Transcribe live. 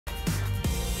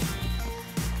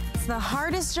It's the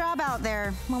hardest job out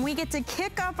there when we get to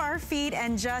kick up our feet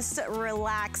and just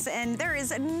relax. And there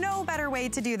is no better way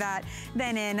to do that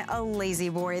than in a Lazy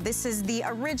Boy. This is the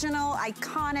original,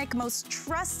 iconic, most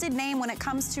trusted name when it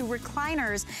comes to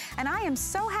recliners. And I am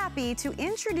so happy to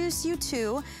introduce you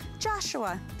to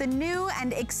Joshua, the new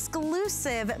and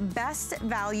exclusive best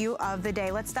value of the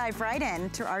day. Let's dive right in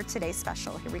to our today's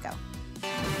special. Here we go.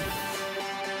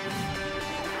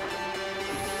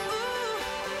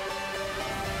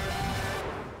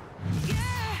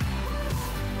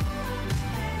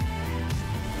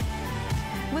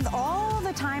 With all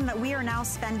the time that we are now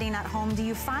spending at home, do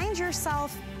you find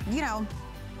yourself,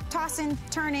 tossing,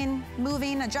 turning,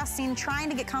 moving, adjusting, trying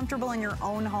to get comfortable in your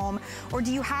own home? Or do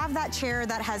you have that chair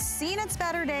that has seen its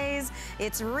better days,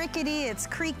 it's rickety, it's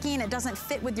creaking, it doesn't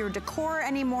fit with your decor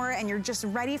anymore, and you're just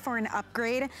ready for an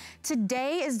upgrade?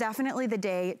 Today is definitely the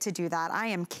day to do that. I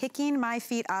am kicking my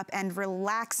feet up and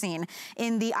relaxing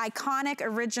in the iconic,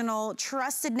 original,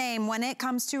 trusted name when it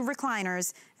comes to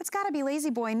recliners. It's gotta be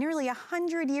Lazy Boy. Nearly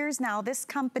 100 years now, this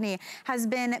company has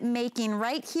been making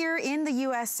right here in the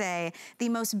USA the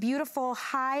most beautiful,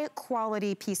 high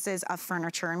quality pieces of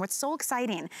furniture. And what's so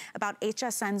exciting about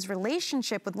HSN's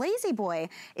relationship with Lazy Boy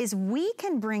is we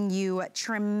can bring you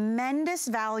tremendous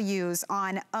values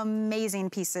on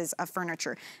amazing pieces of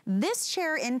furniture. This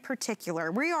chair in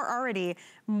particular, we are already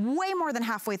way more than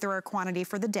halfway through our quantity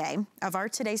for the day of our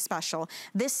today's special.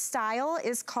 This style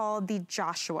is called the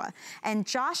Joshua, and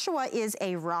Joshua is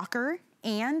a rocker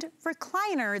and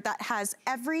recliner that has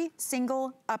every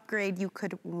single upgrade you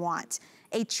could want.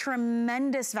 A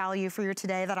tremendous value for you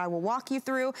today that I will walk you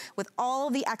through with all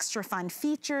the extra fun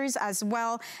features as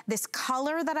well. This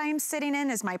color that I am sitting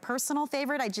in is my personal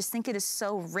favorite. I just think it is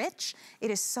so rich. It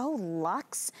is so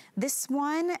luxe. This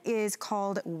one is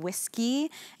called Whiskey,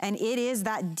 and it is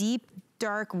that deep,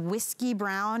 dark whiskey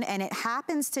brown, and it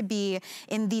happens to be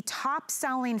in the top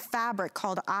selling fabric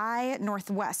called I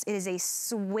Northwest. It is a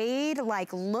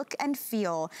suede-like look and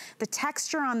feel. The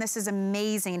texture on this is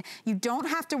amazing. You don't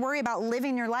have to worry about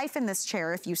living your life in this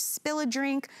chair. If you spill a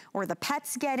drink or the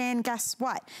pets get in, guess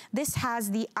what? This has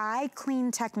the eye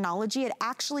clean technology. It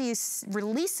actually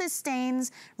releases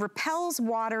stains, repels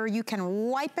water. You can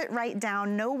wipe it right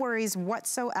down, no worries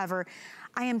whatsoever.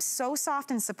 I am so soft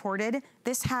and supported.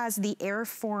 This has the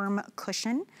Airform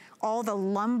cushion, all the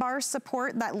lumbar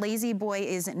support that Lazy Boy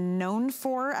is known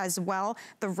for as well.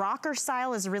 The rocker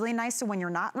style is really nice, so when you're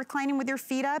not reclining with your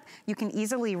feet up, you can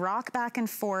easily rock back and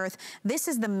forth. This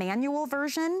is the manual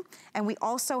version, and we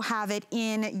also have it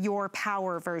in your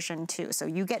power version too, so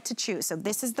you get to choose. So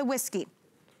this is the Whiskey.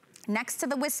 Next to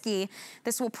the Whiskey,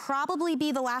 this will probably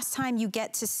be the last time you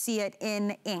get to see it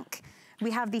in ink.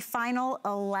 We have the final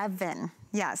 11.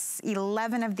 Yes,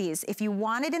 11 of these. If you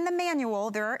want it in the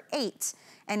manual, there are 8.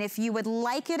 And if you would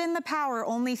like it in the power,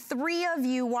 only 3 of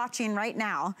you watching right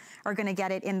now are gonna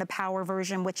get it in the power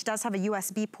version, which does have a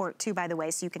USB port too, by the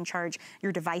way, so you can charge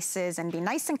your devices and be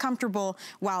nice and comfortable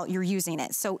while you're using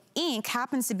it. So ink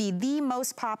happens to be the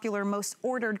most popular, most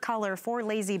ordered color for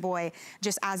Lazy Boy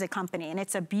just as a company. And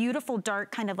it's a beautiful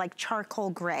dark kind of like charcoal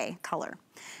gray color.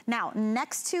 Now,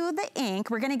 next to the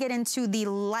ink, we're gonna get into the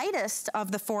lightest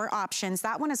of the 4 options.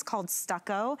 That one is called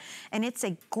Stucco, and it's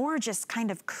a gorgeous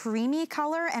kind of creamy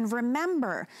color. And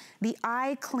remember, the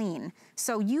eye clean.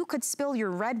 So you could spill your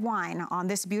red wine on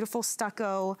this beautiful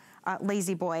Stucco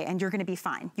Lazy Boy, and you're gonna be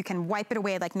fine. You can wipe it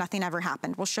away like nothing ever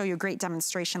happened. We'll show you a great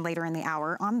demonstration later in the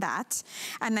hour on that.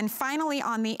 And then finally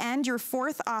on the end, your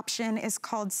 4th option is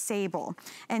called Sable.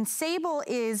 And Sable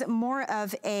is more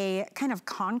of a kind of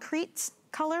concrete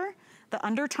color, the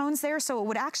undertones there, so it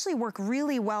would actually work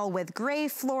really well with gray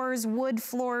floors, wood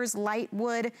floors, light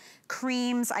wood,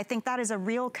 creams. I think that is a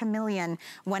real chameleon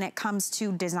when it comes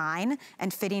to design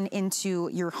and fitting into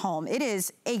your home. It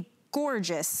is a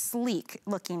gorgeous, sleek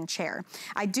looking chair.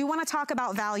 I do want to talk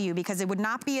about value because it would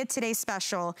not be a today's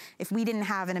special if we didn't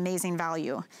have an amazing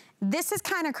value. This is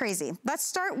kind of crazy. Let's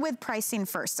start with pricing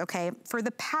first, okay? For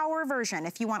the power version,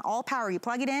 if you want all power, you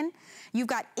plug it in, you've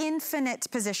got infinite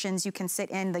positions you can sit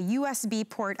in, the USB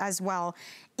port as well.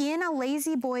 In a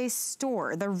Lazy Boy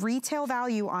store, the retail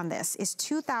value on this is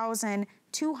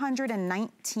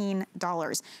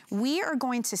 $2,219. We are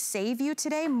going to save you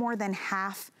today more than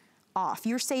half off.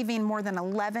 You're saving more than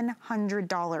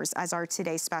 $1,100 as our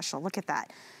today's special. Look at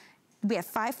that. We have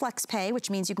 5 flex pay, which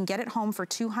means you can get it home for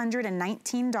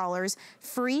 $219,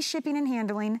 free shipping and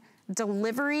handling,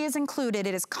 Delivery is included.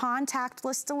 It is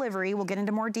contactless delivery. We'll get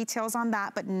into more details on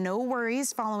that, but no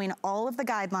worries, following all of the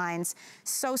guidelines.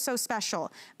 So, so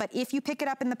special. But if you pick it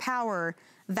up in the Power,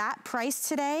 that price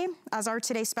today, as our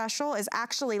Today Special, is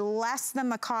actually less than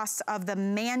the cost of the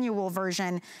manual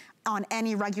version on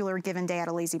any regular given day at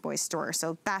a Lazy Boy store.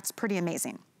 So that's pretty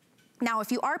amazing. Now,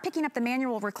 if you are picking up the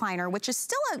manual recliner, which is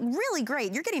still really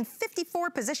great, you're getting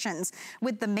 54 positions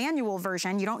with the manual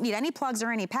version. You don't need any plugs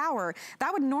or any power.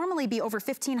 That would normally be over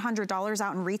 $1,500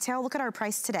 out in retail. Look at our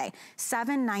price today,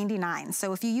 $799.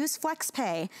 So if you use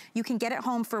FlexPay, you can get it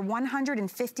home for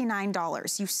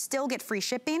 $159. You still get free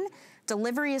shipping.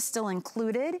 Delivery is still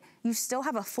included. You still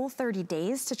have a full 30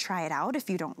 days to try it out. If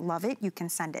you don't love it, you can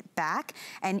send it back.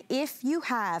 And if you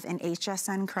have an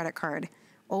HSN credit card,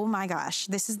 oh my gosh,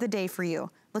 this is the day for you.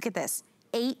 Look at this,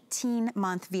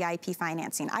 18-month VIP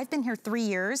financing. I've been here 3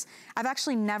 years. I've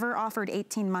actually never offered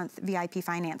 18-month VIP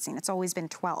financing. It's always been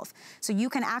 12. So you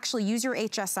can actually use your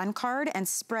HSN card and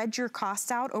spread your costs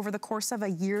out over the course of a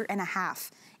year and a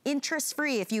half.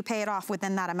 Interest-free if you pay it off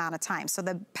within that amount of time. So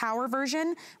the Power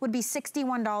version would be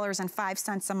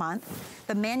 $61.05 a month.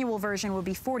 The manual version would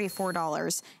be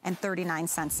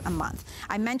 $44.39 a month.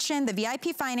 I mentioned the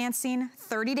VIP financing,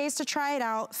 30 days to try it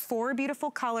out, 4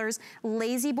 beautiful colors.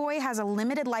 Lazy Boy has a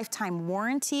limited lifetime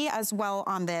warranty as well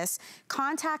on this.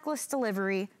 Contactless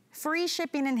delivery, free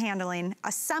shipping and handling,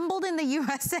 assembled in the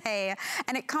USA,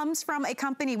 and it comes from a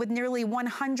company with nearly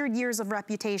 100 years of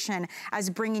reputation as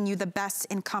bringing you the best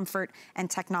in comfort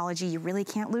and technology. You really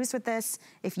can't lose with this.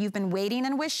 If you've been waiting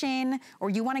and wishing, or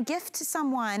you want to gift to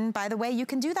someone, by the way, you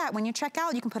can do that when you check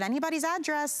out. You can put anybody's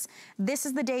address. This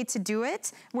is the day to do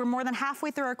it. We're more than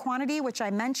halfway through our quantity, which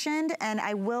I mentioned, and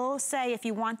I will say if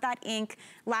you want that ink,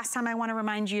 last time I want to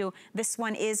remind you, this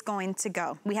one is going to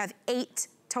go. We have 8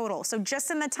 total. So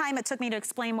just in the time it took me to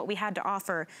explain what we had to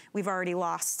offer, we've already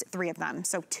lost 3 of them.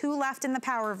 So 2 left in the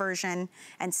Power version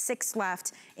and 6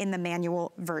 left in the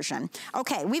manual version.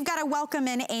 Okay, we've got to welcome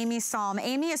in Amy Salm.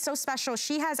 Amy is so special.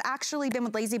 She has actually been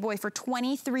with Lazy Boy for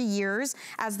 23 years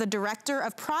as the Director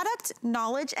of Product,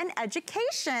 Knowledge, and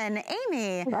Education.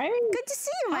 Amy, right. Good to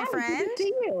see you, my friend. Good to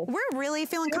see you. We're really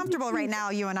feeling comfortable right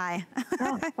now, you and I.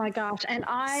 Oh my gosh, and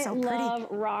I love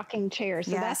rocking chairs,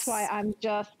 so that's why I'm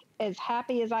just as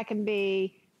happy as I can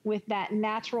be with that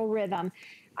natural rhythm.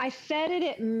 I said it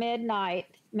at midnight,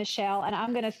 Michelle, and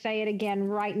I'm going to say it again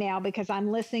right now because I'm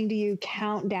listening to you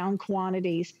count down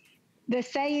quantities. The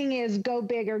saying is go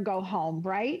big or go home,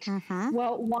 right? Mm-hmm.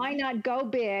 Well, why not go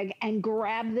big and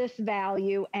grab this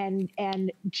value and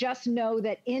just know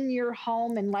that in your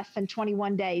home in less than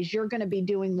 21 days, you're going to be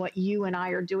doing what you and I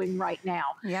are doing right now.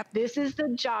 Yep. This is the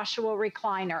Joshua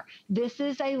recliner. This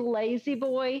is a Lazy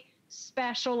Boy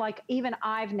special like even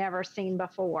I've never seen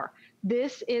before.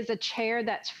 This is a chair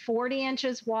that's 40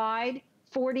 inches wide,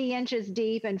 40 inches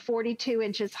deep, and 42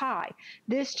 inches high.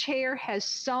 This chair has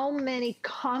so many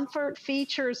comfort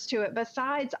features to it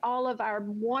besides all of our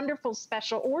wonderful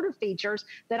special order features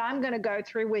that I'm going to go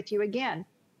through with you again.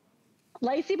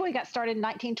 Lazy Boy got started in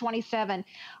 1927,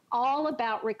 all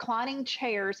about reclining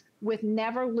chairs with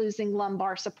never losing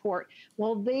lumbar support.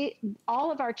 Well,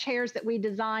 all of our chairs that we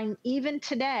design even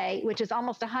today, which is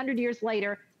almost 100 years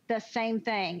later, the same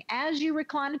thing. As you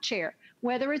recline a chair,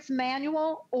 whether it's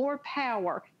manual or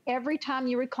power, every time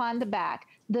you recline the back,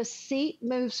 the seat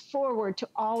moves forward to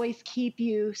always keep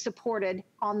you supported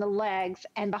on the legs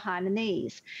and behind the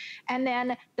knees. And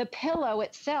then the pillow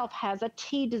itself has a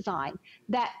T design.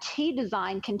 That T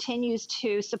design continues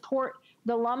to support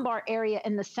the lumbar area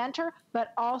in the center,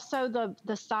 but also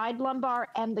the side lumbar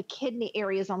and the kidney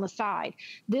areas on the side.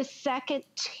 This second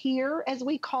tier, as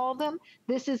we call them,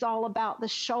 this is all about the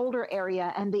shoulder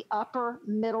area and the upper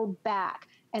middle back.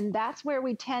 And that's where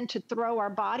we tend to throw our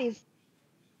bodies.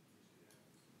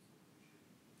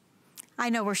 I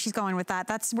know where she's going with that.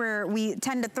 That's where we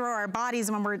tend to throw our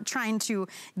bodies when we're trying to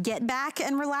get back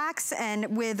and relax.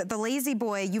 And with the Lazy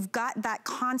Boy, you've got that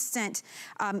constant,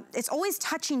 it's always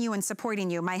touching you and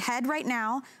supporting you. My head right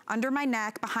now, under my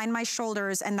neck, behind my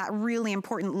shoulders, and that really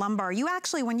important lumbar. You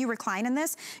actually, when you recline in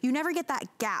this, you never get that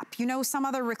gap. You know, some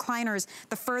other recliners,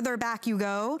 the further back you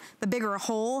go, the bigger a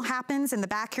hole happens in the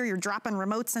back here. You're dropping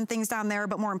remotes and things down there,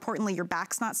 but more importantly, your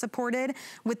back's not supported.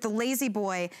 With the Lazy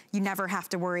Boy, you never have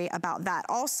to worry about that. that.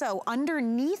 Also,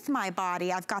 underneath my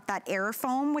body, I've got that air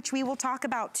foam, which we will talk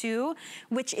about too,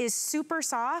 which is super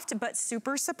soft, but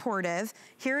super supportive.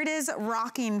 Here it is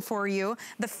rocking for you.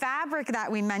 The fabric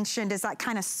that we mentioned is that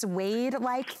kind of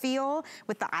suede-like feel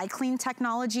with the iClean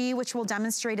technology, which we'll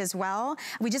demonstrate as well.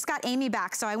 We just got Amy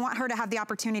back, so I want her to have the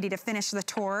opportunity to finish the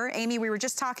tour. Amy, we were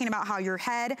just talking about how your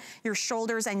head, your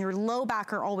shoulders, and your low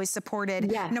back are always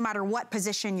supported, no matter what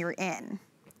position you're in.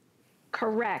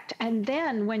 Correct. And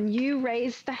then when you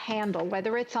raise the handle,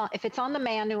 whether it's on, if it's on the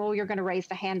manual, you're going to raise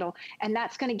the handle, and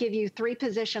that's going to give you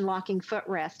 3-position locking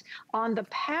footrest. On the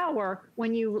power,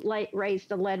 when you raise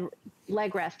the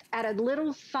leg rest, at a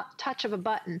little touch of a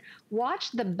button,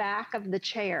 watch the back of the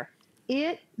chair.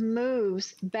 It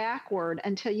moves backward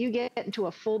until you get into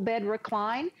a full bed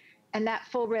recline. And that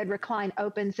full bed recline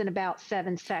opens in about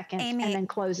 7 seconds, Amy, and then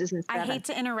closes in 7. I hate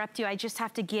to interrupt you. I just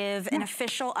have to give an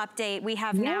official update. We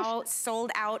have now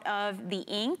sold out of the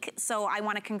ink. So I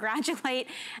want to congratulate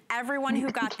everyone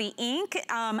who got the ink.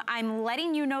 I'm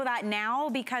letting you know that now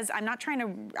because I'm not trying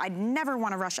to, I never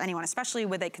want to rush anyone, especially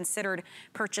with a considered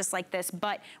purchase like this.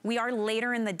 But we are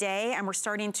later in the day and we're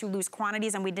starting to lose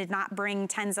quantities, and we did not bring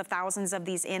tens of thousands of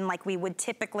these in like we would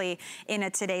typically in a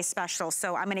Today Special.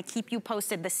 So I'm going to keep you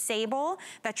posted. The sable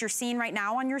that you're seeing right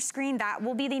now on your screen, that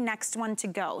will be the next one to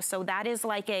go. So that is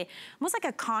like a, almost like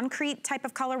a concrete type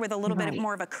of color with a little bit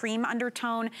more of a cream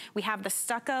undertone. We have the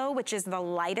stucco, which is the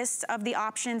lightest of the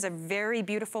options, a very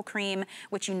beautiful cream,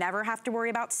 which you never have to worry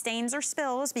about stains or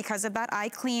spills because of that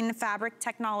iClean fabric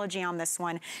technology on this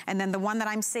one. And then the one that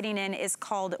I'm sitting in is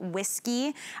called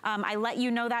Whiskey. I let you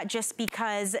know that just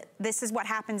because this is what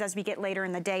happens as we get later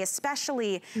in the day,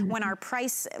 especially when our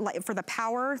price, like for the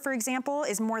Power, for example,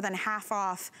 is more than half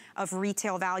off of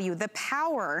retail value. The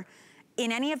Power in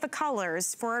any of the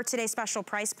colors for our Today Special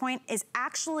price point is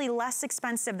actually less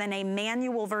expensive than a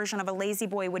manual version of a Lazy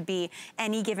Boy would be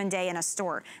any given day in a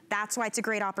store. That's why it's a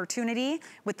great opportunity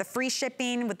with the free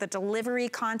shipping, with the delivery,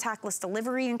 contactless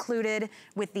delivery included,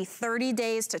 with the 30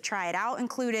 days to try it out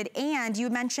included. And you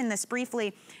mentioned this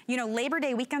briefly, you know, Labor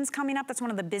Day weekend's coming up. That's one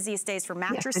of the busiest days for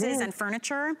mattresses and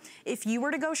furniture. If you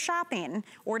were to go shopping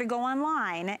or to go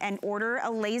online and order a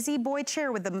Lazy Boy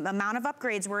chair with the amount of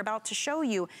upgrades we're about to show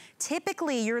you, typically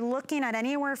you're looking at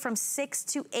anywhere from 6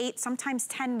 to 8, sometimes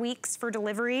 10 weeks for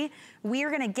delivery. We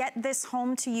are gonna get this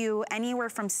home to you anywhere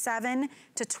from 7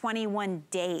 to 21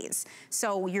 days.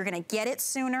 So you're gonna get it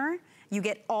sooner. You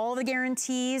get all the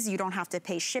guarantees. You don't have to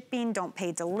pay shipping, don't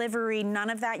pay delivery, none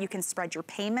of that. You can spread your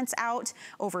payments out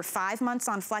over 5 months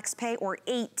on FlexPay or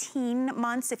 18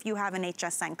 months if you have an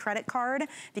HSN credit card,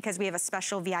 because we have a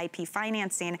special VIP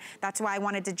financing. That's why I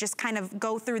wanted to just kind of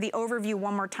go through the overview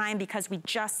one more time, because we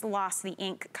just lost the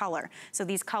ink color. So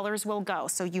these colors will go.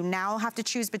 So you now have to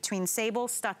choose between sable,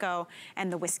 stucco,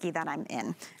 and the Whiskey that I'm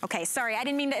in. Okay, sorry, I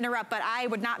didn't mean to interrupt, but I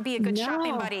would not be a good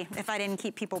shopping buddy if I didn't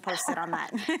keep people posted on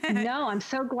that. No, I'm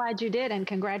so glad you did, and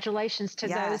congratulations to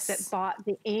those that bought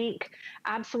the ink.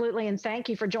 Absolutely, and thank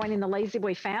you for joining the Lazy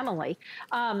Boy family.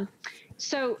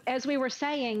 So as we were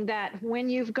saying, that when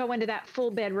you go into that full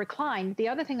bed recline, the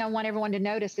other thing I want everyone to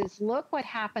notice is look what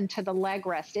happened to the leg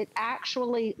rest. It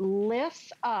actually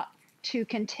lifts up to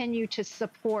continue to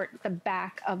support the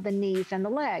back of the knees and the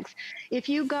legs. If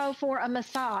you go for a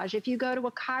massage, if you go to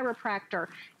a chiropractor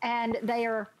and they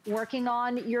are working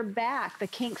on your back, the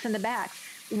kinks in the back,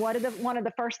 one of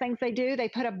the first things they do, they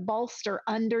put a bolster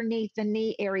underneath the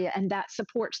knee area, and that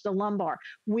supports the lumbar.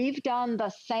 We've done the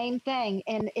same thing,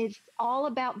 and it's all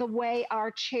about the way our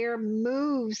chair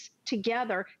moves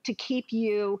together to keep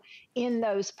you in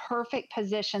those perfect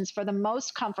positions for the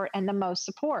most comfort and the most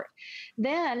support.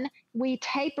 Then we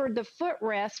tapered the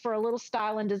footrest for a little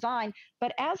style and design,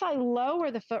 but as I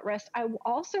lower the footrest, I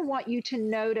also want you to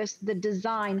notice the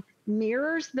design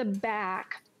mirrors the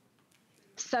back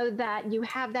so that you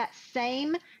have that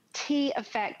same T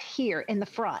effect here in the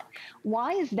front.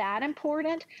 Why is that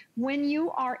important? When you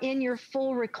are in your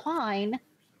full recline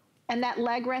and that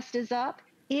leg rest is up,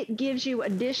 it gives you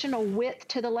additional width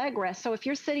to the leg rest. So if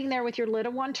you're sitting there with your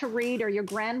little one to read, or your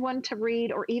grand one to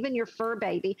read, or even your fur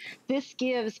baby, this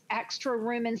gives extra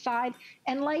room inside.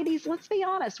 And ladies, let's be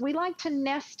honest, we like to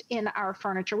nest in our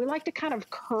furniture. We like to kind of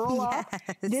curl up.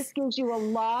 This gives you a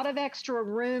lot of extra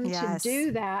room to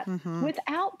do that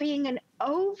without being an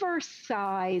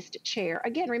oversized chair.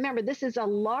 Again, remember, this is a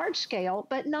large scale,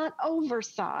 but not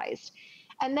oversized.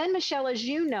 And then, Michelle, as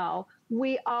you know,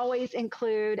 we always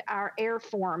include our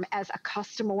Airform as a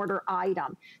custom order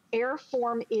item.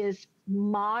 Airform is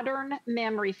modern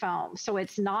memory foam. So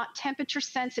it's not temperature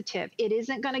sensitive. It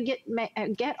isn't going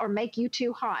to get or make you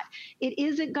too hot. It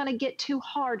isn't going to get too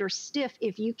hard or stiff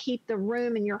if you keep the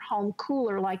room in your home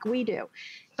cooler like we do.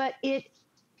 But it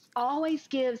always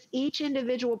gives each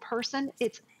individual person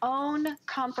its own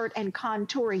comfort and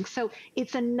contouring. So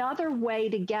it's another way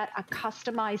to get a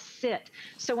customized sit.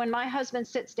 So when my husband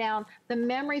sits down, the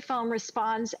memory foam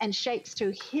responds and shapes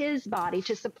to his body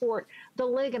to support the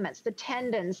ligaments, the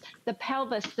tendons, the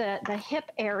pelvis, the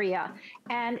hip area.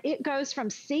 And it goes from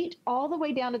seat all the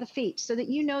way down to the feet so that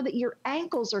you know that your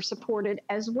ankles are supported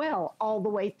as well all the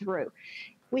way through.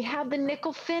 We have the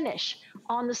nickel finish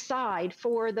on the side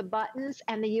for the buttons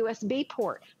and the USB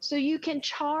port. So you can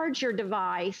charge your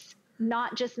device,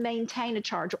 not just maintain a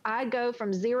charge. I go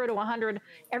from 0 to 100.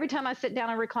 Every time I sit down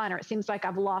in a recliner, it seems like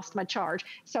I've lost my charge.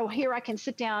 So here I can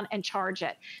sit down and charge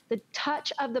it. The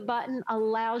touch of the button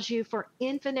allows you for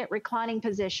infinite reclining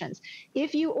positions.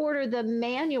 If you order the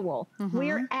manual,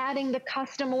 we're adding the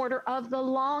custom order of the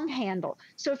long handle.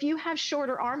 So if you have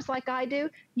shorter arms like I do,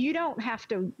 you don't have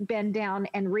to bend down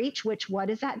and reach, what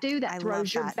does that do? That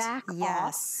throws your back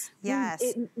off. Yes.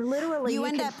 It literally, you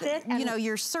end up, you know,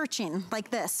 you're searching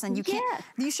like this and you can't,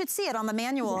 you should see it on the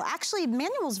manual. Actually,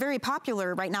 manual's very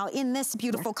popular right now in this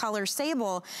beautiful color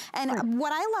sable. And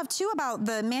what I love too about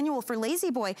the manual for Lazy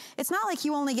Boy, it's not like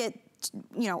you only get,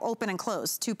 you know, open and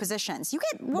close 2 positions. You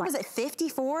get, what was it,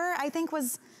 54, I think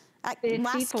was at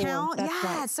last count.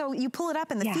 Yeah, so you pull it up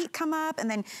and the feet come up and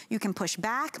then you can push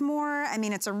back more. I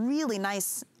mean, it's a really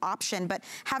nice option, but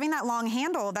having that long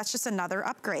handle, that's just another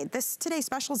upgrade. This today's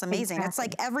special is amazing. It's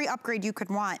like every upgrade you could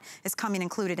want is coming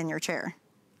included in your chair.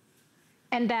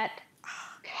 And that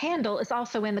handle is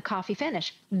also in the coffee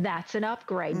finish. That's an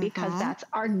upgrade because that's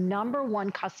our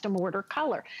 #1 custom order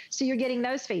color. So you're getting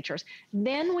those features.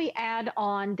 Then we add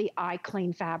on the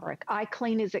iClean fabric.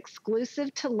 iClean is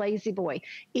exclusive to Lazy Boy.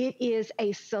 It is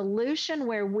a solution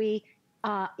where we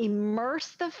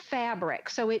immerse the fabric.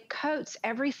 So it coats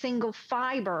every single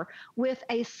fiber with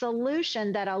a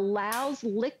solution that allows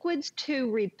liquids to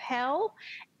repel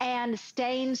and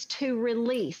stains to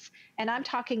release. And I'm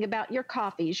talking about your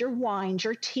coffees, your wines,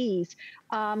 your teas,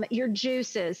 your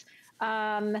juices.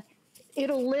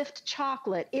 It'll lift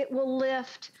chocolate. It will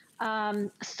lift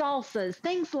salsas,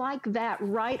 things like that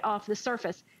right off the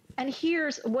surface. And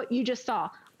here's what you just saw.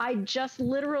 I just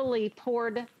literally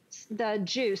poured the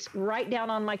juice right down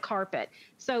on my carpet.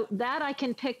 So that I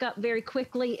can pick up very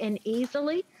quickly and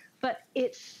easily, but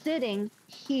it's sitting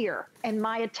here and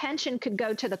my attention could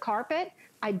go to the carpet.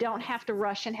 I don't have to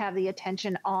rush and have the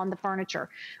attention on the furniture.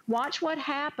 Watch what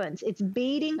happens. It's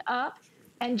beating up,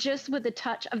 and just with the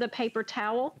touch of the paper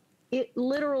towel, it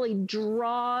literally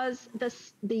draws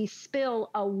the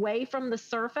spill away from the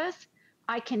surface.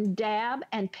 I can dab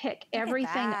and pick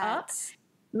everything up.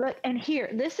 Look, and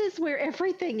here, this is where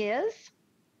everything is.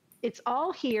 It's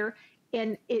all here,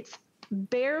 and it's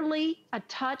barely a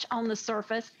touch on the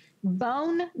surface,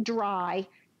 bone dry,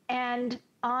 and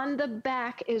on the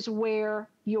back is where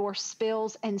your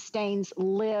spills and stains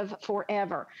live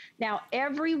forever. Now,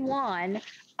 every one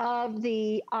of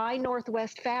the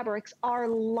iNorthwest fabrics are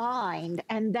lined,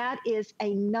 and that is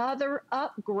another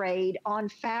upgrade on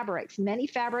fabrics. Many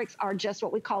fabrics are just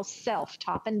what we call self,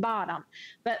 top and bottom,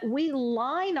 but we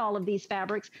line all of these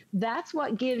fabrics. That's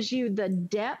what gives you the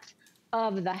depth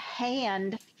of the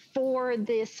hand for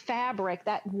this fabric,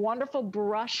 that wonderful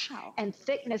brush and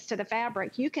thickness to the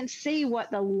fabric. You can see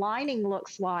what the lining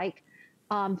looks like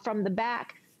from the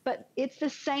back, but it's the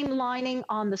same lining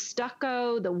on the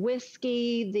stucco, the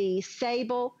whiskey, the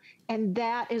sable, and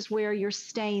that is where your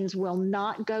stains will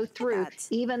not go through.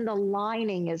 Even the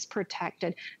lining is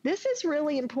protected. This is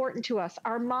really important to us.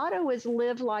 Our motto is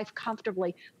live life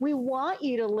comfortably. We want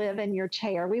you to live in your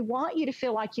chair. We want you to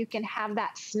feel like you can have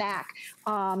that snack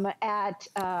at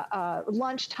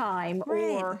lunchtime,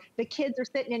 or the kids are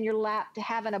sitting in your lap to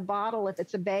having a bottle if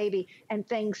it's a baby and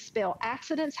things spill.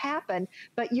 Accidents happen,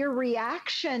 but your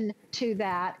reaction to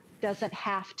that doesn't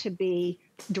have to be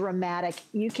dramatic.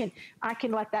 I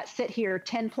can let that sit here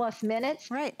 10+ minutes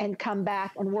and come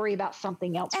back and worry about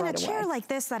something else right away. And a chair like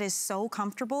this that is so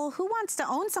comfortable, who wants to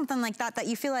own something like that that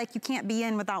you feel like you can't be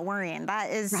in without worrying?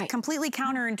 That is completely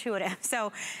counterintuitive.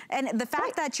 So, and the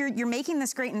fact that you're making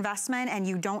this great investment and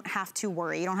you don't have to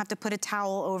worry, you don't have to put a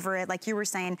towel over it, like you were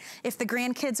saying. If the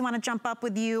grandkids want to jump up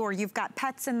with you or you've got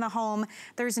pets in the home,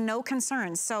 there's no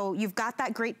concerns. So you've got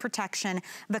that great protection.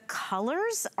 The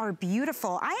colors are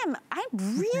beautiful. I'm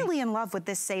really in love with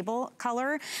this sable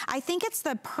color. I think it's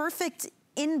the perfect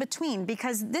in between,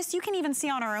 because this you can even see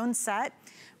on our own set.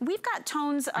 We've got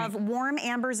tones of warm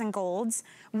ambers and golds.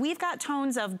 We've got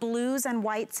tones of blues and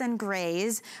whites and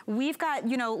grays. We've got,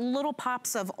 you know, little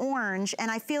pops of orange.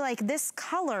 And I feel like this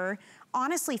color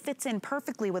honestly fits in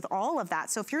perfectly with all of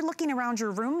that. So if you're looking around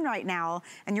your room right now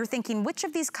and you're thinking, which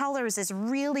of these colors is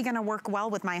really gonna work well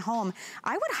with my home,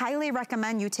 I would highly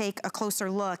recommend you take a closer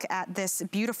look at this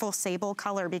beautiful sable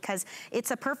color, because it's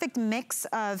a perfect mix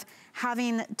of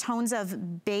having tones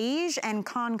of beige and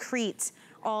concrete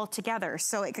all together.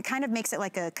 So it kind of makes it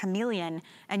like a chameleon,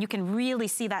 and you can really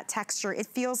see that texture. It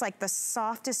feels like the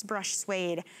softest brush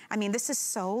suede. I mean, this is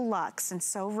so luxe and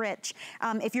so rich.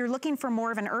 If you're looking for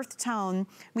more of an earth tone,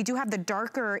 we do have the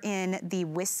darker in the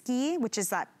whiskey, which is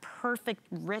that perfect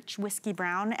rich whiskey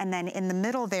brown. And then in the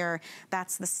middle there,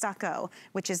 that's the stucco,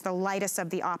 which is the lightest of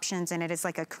the options, and it is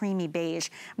like a creamy beige.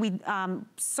 We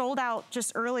sold out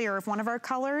just earlier of one of our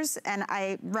colors, and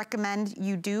I recommend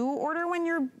you do order when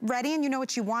you're ready and you know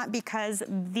what you want, because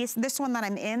this one that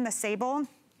I'm in, the sable,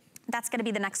 that's gonna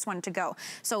be the next one to go.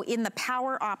 So in the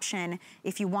power option,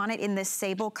 if you want it in this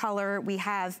sable color, we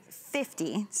have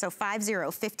 50, so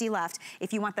 50 left.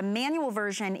 If you want the manual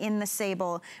version in the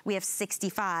sable, we have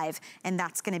 65, and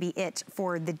that's gonna be it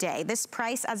for the day. This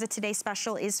price as a Today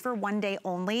Special is for one day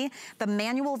only. The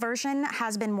manual version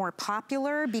has been more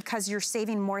popular because you're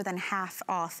saving more than half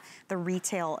off the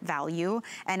retail value.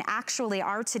 And actually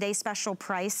our Today Special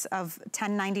price of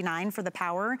 $10.99 for the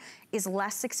power is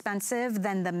less expensive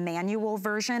than the manual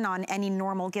version on any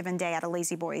normal given day at a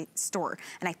Lazy Boy store.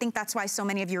 And I think that's why so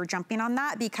many of you are jumping on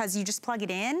that, because you just plug it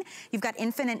in, you've got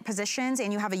infinite positions,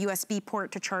 and you have a USB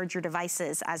port to charge your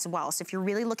devices as well. So if you're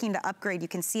really looking to upgrade, you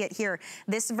can see it here.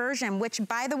 This version, which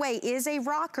by the way is a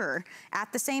rocker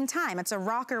at the same time, it's a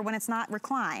rocker when it's not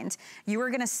reclined, you are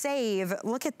gonna save,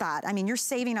 look at that. I mean, you're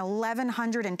saving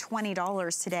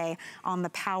 $1,120 today on the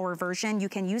power version. You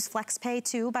can use FlexPay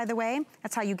too, by the way.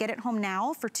 That's how you get it home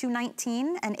now for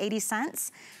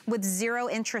 $219.80 with 0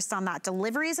 interest on that.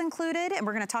 Delivery is included, and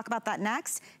we're gonna talk about that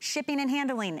next. Shipping and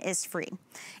handling is free.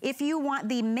 If you want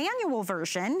the manual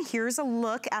version, here's a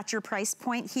look at your price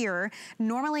point here.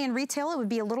 Normally in retail, it would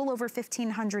be a little over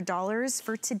 $1,500.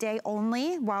 For today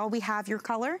only, while we have your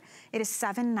color, it is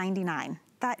 $799.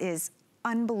 That is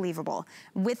unbelievable.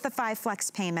 With the 5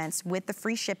 flex payments, with the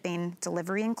free shipping,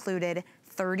 delivery included,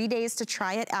 30 days to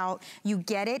try it out. You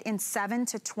get it in 7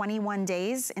 to 21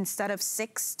 days instead of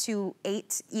 6 to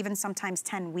 8, even sometimes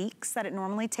 10 weeks that it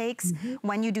normally takes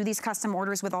when you do these custom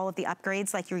orders with all of the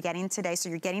upgrades like you're getting today. So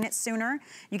you're getting it sooner.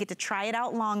 You get to try it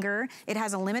out longer. It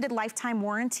has a limited lifetime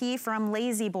warranty from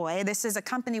Lazy Boy. This is a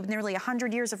company with nearly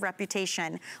 100 years of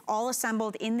reputation, all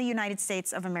assembled in the United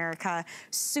States of America.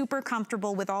 Super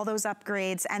comfortable with all those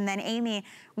upgrades. And then Amy,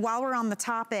 while we're on the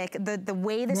topic, the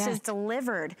way this is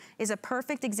delivered is a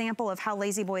perfect example of how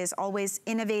Lazy Boy is always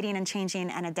innovating and changing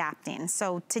and adapting.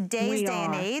 So today's day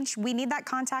and age, we need that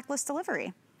contactless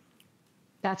delivery.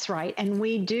 That's right. And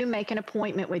we do make an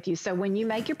appointment with you. So when you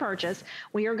make your purchase,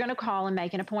 we are going to call and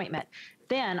make an appointment.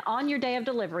 Then on your day of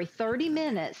delivery, 30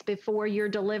 minutes before your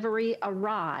delivery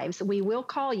arrives, we will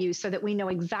call you so that we know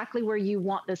exactly where you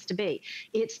want this to be.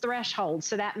 It's threshold.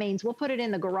 So that means we'll put it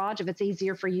in the garage if it's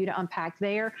easier for you to unpack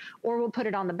there, or we'll put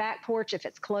it on the back porch if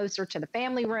it's closer to the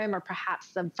family room, or perhaps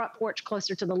the front porch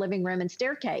closer to the living room and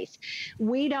staircase.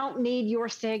 We don't need your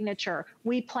signature.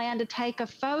 We plan to take a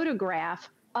photograph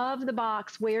of the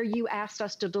box where you asked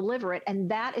us to deliver it,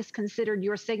 and that is considered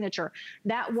your signature.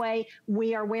 That way,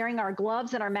 we are wearing our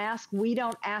gloves and our mask. We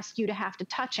don't ask you to have to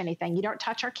touch anything. You don't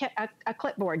touch a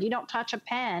clipboard. You don't touch a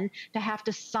pen to have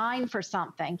to sign for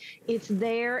something. It's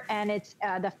there, and it's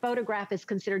the photograph is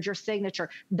considered your signature.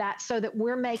 That's so that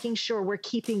we're making sure we're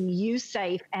keeping you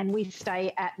safe, and we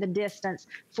stay at the distance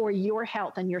for your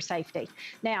health and your safety.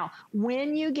 Now,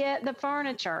 when you get the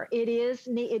furniture,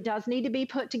 it does need to be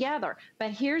put together,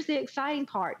 but here's the exciting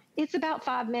part. It's about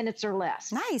 5 minutes or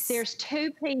less. Nice. There's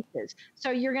 2 pieces. So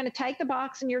you're going to take the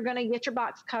box and you're going to get your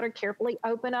box cutter, carefully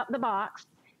open up the box,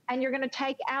 and you're going to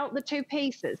take out the 2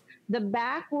 pieces. The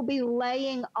back will be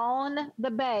laying on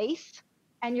the base,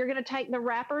 and you're going to take the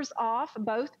wrappers off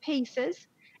both pieces.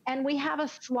 And we have a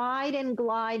slide and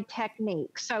glide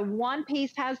technique. So one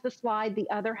piece has the slide, the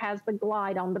other has the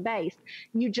glide on the base.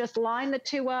 You just line the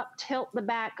 2 up, tilt the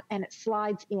back, and it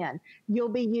slides in. You'll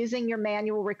be using your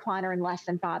manual recliner in less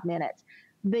than 5 minutes.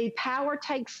 The power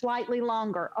takes slightly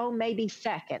longer, maybe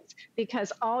seconds,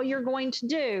 because all you're going to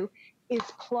do is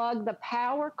plug the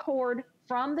power cord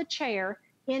from the chair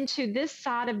into this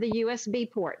side of the USB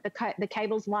port. The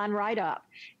cables line right up.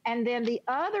 And then the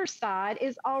other side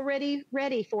is already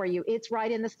ready for you. It's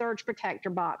right in the surge protector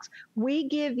box. We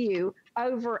give you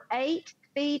over 8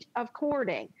 feet of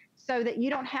cording so that you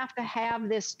don't have to have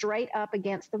this straight up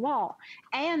against the wall.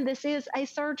 And this is a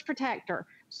surge protector.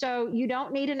 So you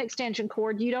don't need an extension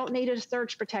cord. You don't need a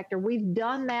surge protector. We've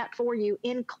done that for you,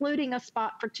 including a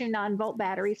spot for 2 9-volt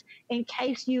batteries. In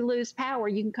case you lose power,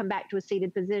 you can come back to a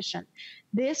seated position.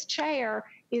 This chair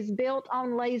is built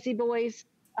on La-Z-Boy's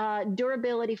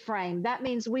durability frame. That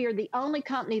means we are the only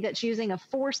company that's using a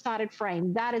 4-sided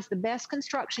frame. That is the best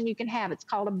construction you can have. It's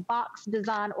called a box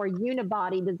design or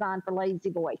unibody design for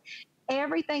La-Z-Boy.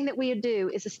 Everything that we do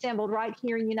is assembled right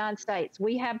here in the United States.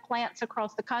 We have plants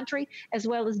across the country as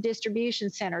well as distribution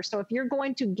centers. So if you're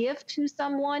going to gift to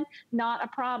someone, not a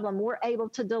problem. We're able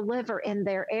to deliver in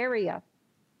their area.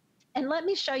 And let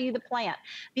me show you the plant,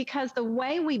 because the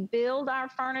way we build our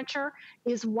furniture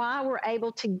is why we're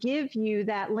able to give you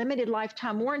that limited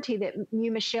lifetime warranty that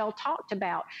you, Michelle, talked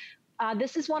about.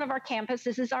 This is one of our campuses.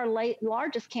 This is our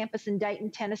largest campus in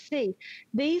Dayton, Tennessee.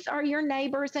 These are your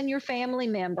neighbors and your family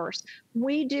members.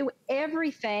 We do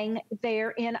everything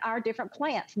there in our different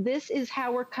plants. This is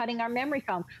how we're cutting our memory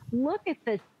foam. Look at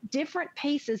the different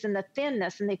pieces and the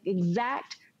thinness and the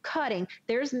exact cutting.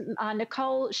 There's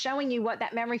Nicole showing you what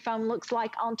that memory foam looks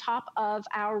like on top of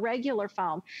our regular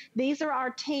foam. These are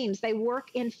our teams. They work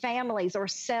in families or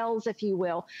cells, if you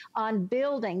will, on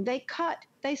building. They cut,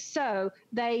 they sew,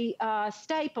 they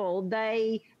staple,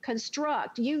 they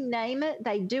construct, you name it,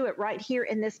 they do it right here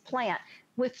in this plant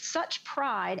with such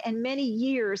pride and many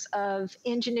years of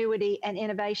ingenuity and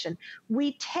innovation.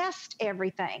 We test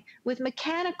everything with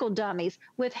mechanical dummies,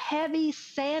 with heavy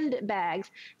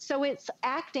sandbags, so it's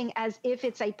acting as if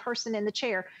it's a person in the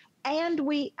chair. And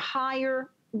we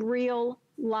hire real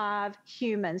live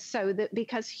humans, so that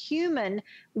because human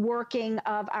working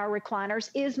of our recliners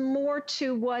is more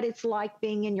to what it's like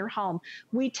being in your home.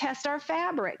 We test our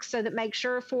fabrics so that make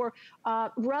sure for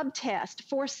rub test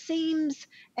for seams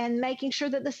and making sure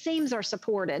that the seams are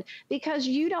supported, because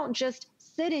you don't just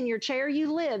sit in your chair,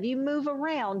 you live, you move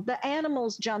around, the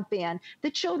animals jump in, the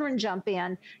children jump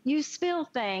in, you spill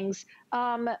things.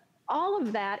 All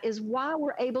of that is why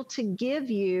we're able to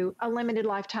give you a limited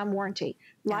lifetime warranty.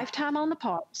 Lifetime on the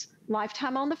parts,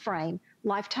 lifetime on the frame,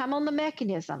 lifetime on the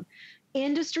mechanism.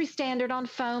 Industry standard on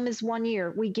foam is 1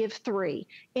 year. We give 3.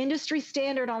 Industry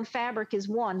standard on fabric is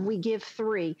 1. We give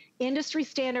 3. Industry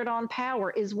standard on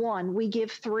power is 1. We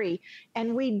give 3.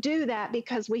 And we do that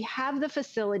because we have the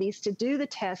facilities to do the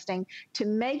testing to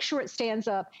make sure it stands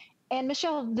up. And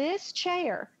Michelle, this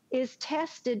chair is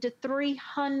tested to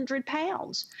 300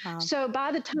 pounds. Wow. So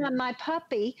by the time my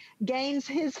puppy gains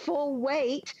his full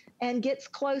weight and gets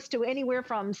close to anywhere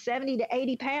from 70 to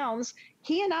 80 pounds,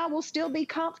 he and I will still be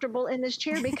comfortable in this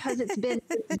chair because it's been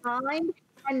designed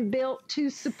and built to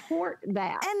support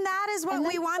that. And that is what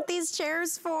we want these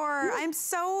chairs for. Yes. I'm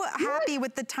so happy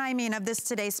with the timing of this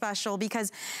Today Special,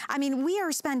 because I mean, we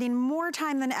are spending more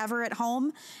time than ever at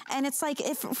home. And it's like,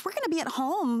 if we're gonna be at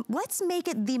home, let's make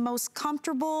it the most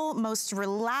comfortable, most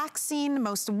relaxing,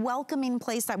 most welcoming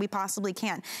place that we possibly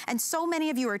can. And so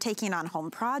many of you are taking on home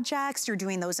projects, you're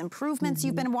doing those improvements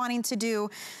you've been wanting to do.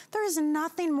 There is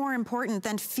nothing more important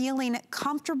than feeling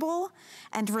comfortable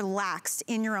and relaxed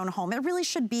in your own home. It really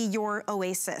should be your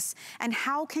oasis. And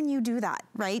how can you do that,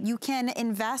 right? You can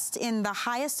invest in the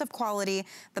highest of quality,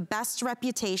 the best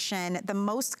reputation, the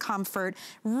most comfort,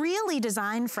 really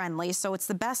design friendly, so it's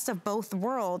the best of both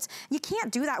worlds. You can't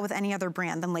do that with any other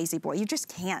brand than La-Z-Boy. You just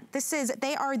can't.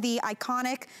 They are the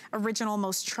iconic, original,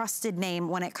 most trusted name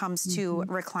when it comes to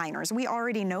recliners. We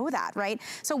already know that, right?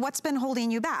 So what's been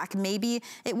holding you back? Maybe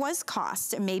it was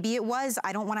cost. Maybe it was,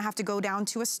 I don't want to have to go down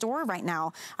to a store right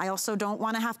now. I also don't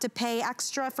want to have to pay extra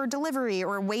for delivery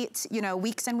or wait, you know,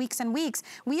 weeks and weeks and weeks.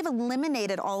 We've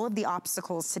eliminated all of the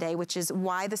obstacles today, which is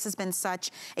why this has been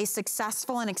such a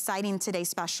successful and exciting Today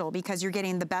Special, because you're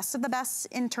getting the best of the best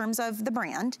in terms of the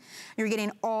brand. You're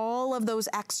getting all of those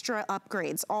extra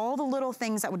upgrades, all the little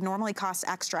things that would normally cost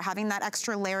extra, having that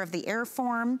extra layer of the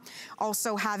airform,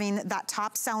 also having that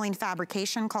top selling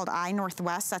fabrication called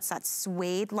iNorthwest. That's that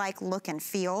suede-like look and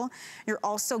feel. You're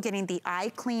also getting the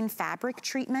iClean fabric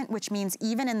treatment, which means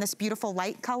even in this beautiful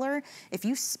light color, if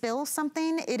you spill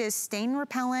something, it is stain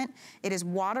repellent, it is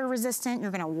water resistant,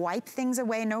 you're gonna wipe things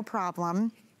away, no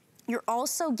problem. You're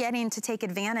also getting to take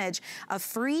advantage of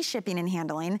free shipping and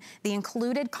handling, the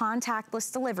included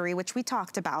contactless delivery, which we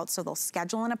talked about. So they'll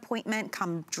schedule an appointment,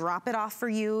 come drop it off for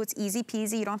you. It's easy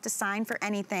peasy, you don't have to sign for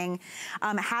anything.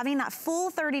 Having that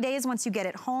full 30 days once you get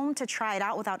it home to try it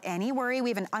out without any worry. We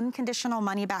have an unconditional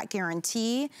money back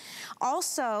guarantee.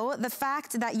 Also, the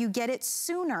fact that you get it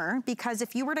sooner, because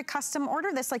if you were to custom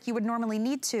order this like you would normally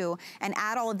need to and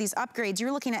add all of these upgrades,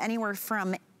 you're looking at anywhere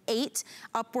from 8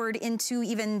 upward into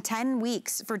even 10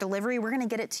 weeks for delivery. We're gonna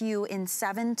get it to you in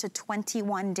 7 to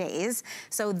 21 days.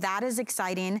 So that is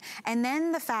exciting. And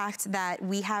then the fact that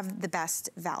we have the best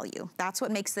value. That's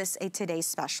what makes this a today's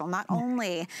special. Not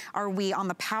only are we on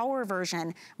the power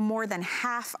version more than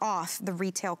half off the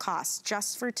retail cost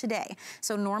just for today.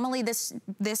 So normally this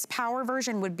power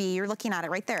version would be, you're looking at it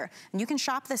right there, and you can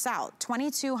shop this out,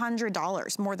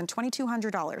 $2,200, more than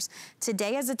 $2,200.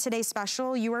 Today as a Today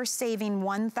Special, you are saving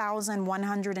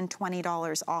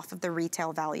 $1,120 off of the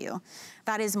retail value.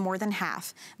 That is more than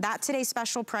half. That Today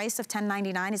Special price of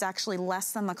 $10.99 is actually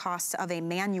less than the cost of a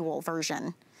manual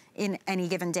version in any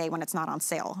given day when it's not on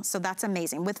sale. So that's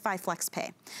amazing with 5 Flex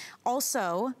Pay.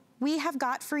 Also, we have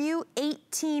got for you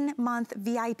 18-month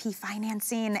VIP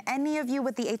financing. Any of you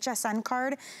with the HSN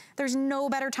card, there's no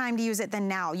better time to use it than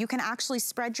now. You can actually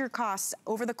spread your costs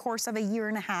over the course of a year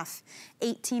and a half,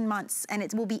 18 months, and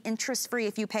it will be interest-free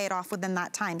if you pay it off within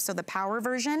that time. So the power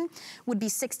version would be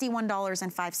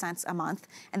 $61.05 a month,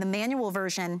 and the manual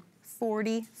version,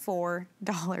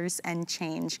 $44 and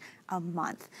change a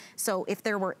month. So if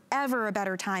there were ever a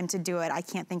better time to do it, I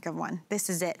can't think of one. This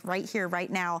is it, right here, right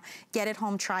now. Get it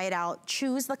home, try it out.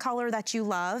 Choose the color that you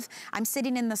love. I'm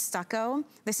sitting in the stucco.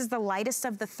 This is the lightest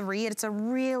of the 3. It's a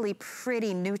really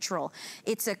pretty neutral.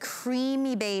 It's a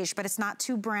creamy beige, but it's not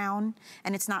too brown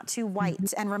and it's not too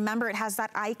white. And remember, it has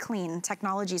that eye clean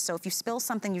technology. So if you spill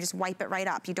something, you just wipe it right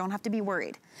up. You don't have to be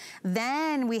worried.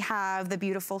 Then we have the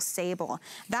beautiful sable.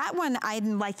 That one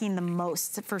I'm liking the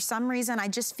most. For some reason, I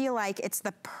just feel like it's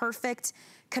the perfect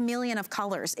chameleon of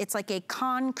colors. It's like a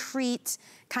concrete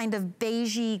kind of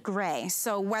beigey gray.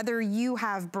 So whether you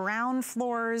have brown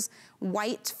floors,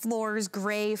 white floors,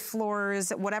 gray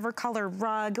floors, whatever color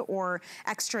rug or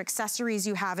extra accessories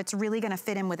you have, it's really gonna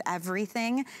fit in with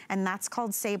everything, and that's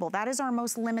called sable. That is our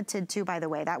most limited too, by the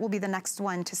way. That will be the next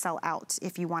one to sell out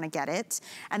if you wanna get it.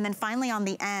 And then finally on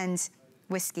the end,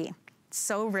 whiskey.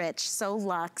 So rich, so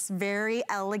luxe, very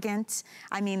elegant.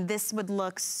 I mean, this would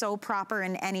look so proper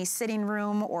in any sitting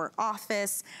room or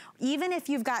office. Even if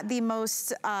you've got the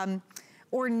most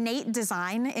ornate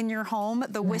design in your home,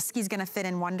 the whiskey's gonna fit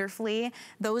in wonderfully.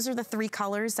 Those are the 3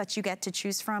 colors that you get to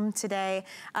choose from today.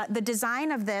 The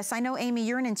design of this, I know, Amy,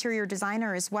 you're an interior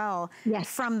designer as well. Yes.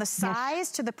 From the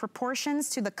size to the proportions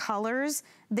to the colors,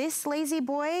 this lazy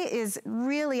boy is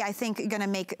really, I think, gonna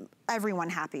make everyone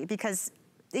happy, because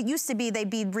it used to be they'd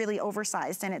be really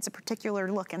oversized and it's a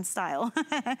particular look and style.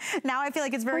 Now I feel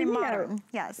like it's very modern.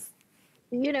 Yes.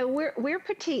 You know, we're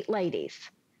petite ladies.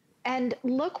 And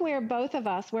look where both of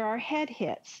us, where our head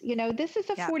hits. You know, this is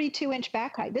a 42-inch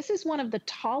back height. This is one of the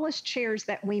tallest chairs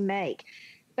that we make.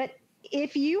 But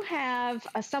if you have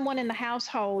someone in the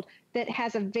household that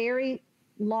has a very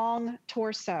long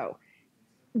torso,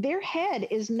 their head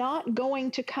is not going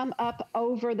to come up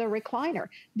over the recliner.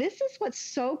 This is what's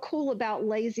so cool about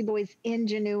Lazy Boy's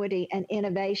ingenuity and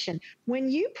innovation.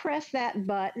 When you press that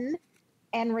button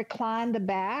and recline the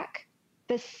back,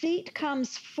 the seat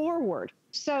comes forward.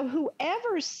 So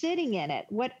whoever's sitting in it,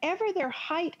 whatever their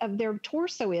height of their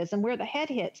torso is and where the head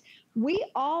hits, we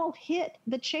all hit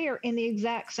the chair in the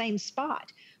exact same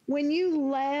spot. When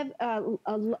you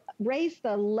raise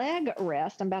the leg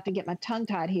rest, I'm about to get my tongue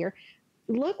tied here,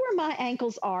 look where my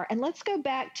ankles are. And let's go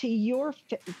back to your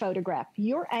photograph.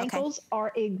 Your ankles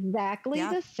are exactly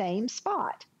the same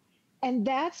spot. And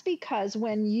that's because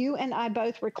when you and I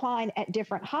both recline at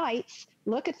different heights,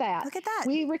 look at that. Look at that.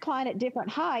 We recline at different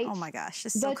heights. Oh my gosh,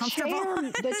 it's so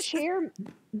comfortable. The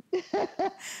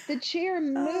chair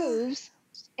moves,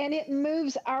 and it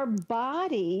moves our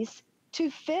bodies to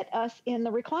fit us in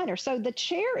the recliner. So the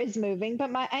chair is moving,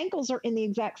 but my ankles are in the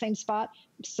exact same spot.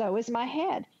 So is my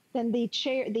head. Then the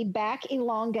back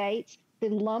elongates, the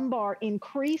lumbar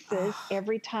increases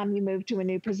every time you move to a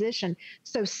new position.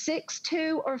 So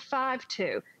 6'2" or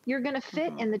 5'2", you're gonna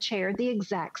fit in the chair the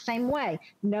exact same way.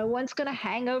 No one's gonna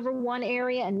hang over one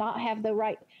area and not have the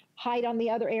right height on the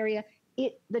other area.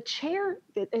 The chair,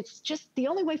 it's just, the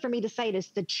only way for me to say it is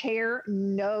the chair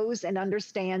knows and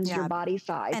understands your body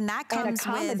size. And that comes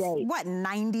with, what,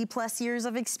 90 plus years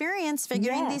of experience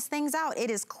figuring these things out.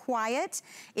 It is quiet,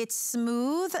 it's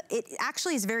smooth, it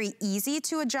actually is very easy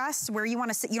to adjust where you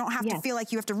wanna sit. You don't have to feel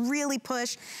like you have to really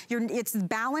push. It's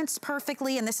balanced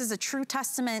perfectly, and this is a true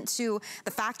testament to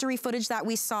the factory footage that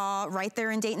we saw right there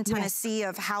in Dayton, Tennessee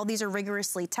of how these are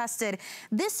rigorously tested.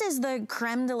 This is the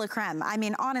creme de la creme. I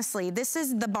mean, honestly, this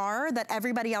is the bar that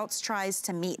everybody else tries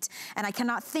to meet. And I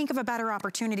cannot think of a better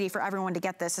opportunity for everyone to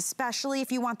get this, especially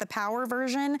if you want the power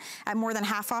version at more than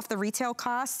half off the retail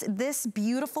cost. This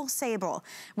beautiful sable,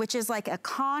 which is like a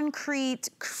concrete,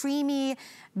 creamy,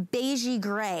 beigey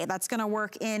gray, that's gonna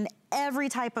work in every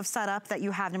type of setup that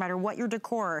you have, no matter what your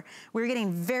decor. We're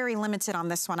getting very limited on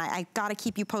this one. I gotta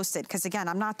keep you posted, because again,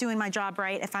 I'm not doing my job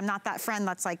right if I'm not that friend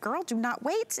that's like, girl, do not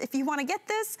wait. If you wanna get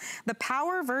this, the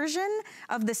power version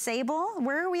of the sable,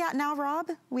 where are we at now, Rob?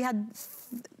 We had,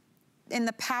 in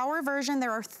the power version,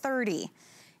 there are 30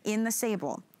 in the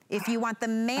sable. If you want the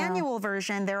manual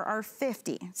version, there are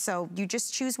 50. So you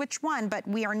just choose which one, but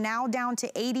we are now down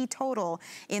to 80 total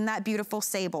in that beautiful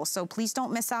sable. So please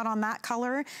don't miss out on that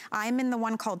color. I'm in the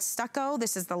one called Stucco.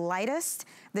 This is the lightest.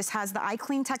 This has the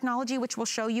iClean technology, which we'll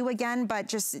show you again, but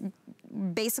just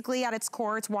basically at its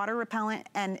core, it's water repellent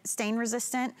and stain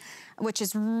resistant, which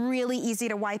is really easy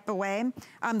to wipe away.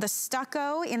 The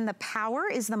Stucco in the Power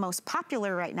is the most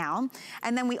popular right now.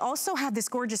 And then we also have this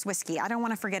gorgeous whiskey. I don't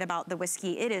want to forget about the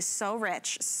whiskey. It is so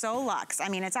rich, so luxe. I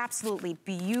mean, it's absolutely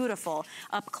beautiful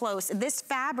up close. This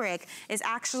fabric is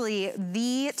actually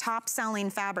the top selling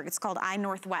fabric. It's called I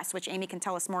Northwest, which Amy can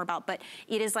tell us more about, but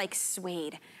it is like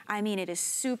suede. I mean, it is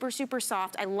super, super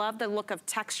soft. I love the look of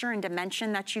texture and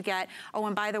dimension that you get. Oh,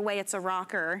 and by the way, it's a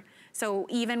rocker. So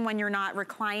even when you're not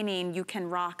reclining, you can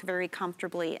rock very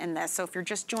comfortably in this. So if you're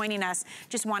just joining us,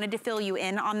 just wanted to fill you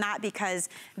in on that because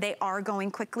they are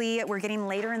going quickly. We're getting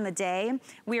later in the day.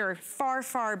 We are far,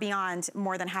 far beyond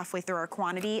more than halfway through our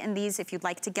quantity in these. If you'd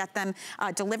like to get them,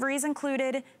 delivery is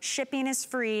included, shipping is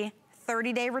free,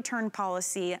 30-day return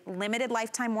policy, limited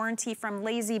lifetime warranty from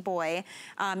Lazy Boy.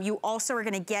 You also are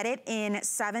gonna get it in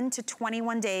 7 to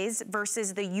 21 days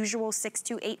versus the usual 6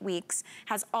 to 8 weeks.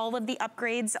 Has all of the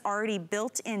upgrades already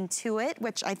built into it,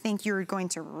 which I think you're going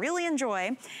to really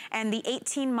enjoy. And the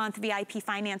 18-month VIP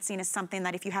financing is something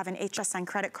that if you have an HSN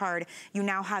credit card, you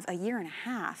now have a year and a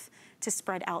half to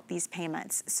spread out these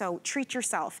payments. So treat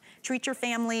yourself, treat your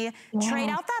family, trade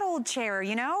out that old chair,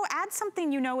 you know, add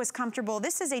something you know is comfortable.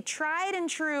 This is a tried and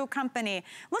true company.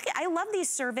 Look, I love these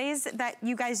surveys that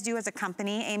you guys do as a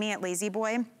company, Amy at Lazy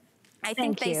Boy. I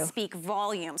think they speak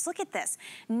volumes. Look at this.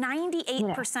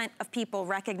 98% of people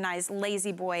recognize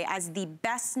Lazy Boy as the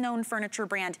best known furniture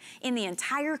brand in the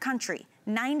entire country.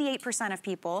 98% of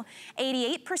people.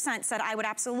 88% said I would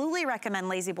absolutely recommend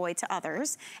Lazy Boy to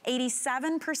others.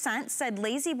 87% said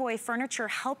Lazy Boy furniture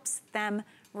helps them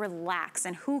relax,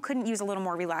 and who couldn't use a little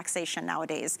more relaxation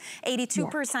nowadays?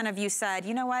 82% of you said,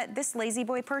 you know what, this Lazy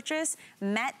Boy purchase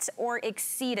met or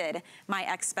exceeded my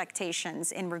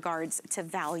expectations in regards to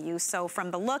value. So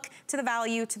from the look to the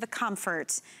value to the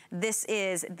comfort, this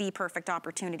is the perfect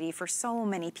opportunity for so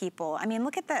many people. I mean,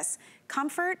 look at this,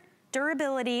 comfort,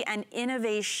 durability, and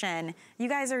innovation. You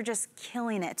guys are just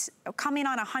killing it. Coming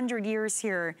on 100 years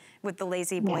here with the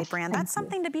Lazy Boy brand. That's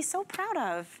something to be so proud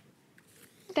of.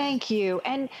 Thank you.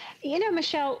 And you know,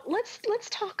 Michelle, let's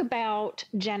talk about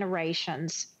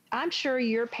generations. I'm sure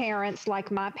your parents,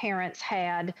 like my parents,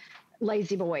 had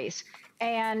Lazy Boys.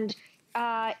 And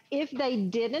if they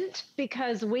didn't,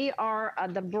 because we are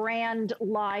the brand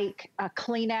like a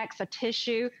Kleenex, a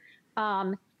tissue,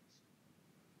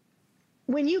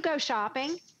 when you go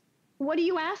shopping, what do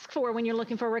you ask for when you're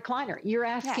looking for a recliner? You're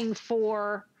asking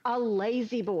for a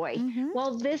Lazy Boy.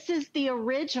 Well, this is the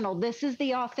original. This is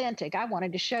the authentic. I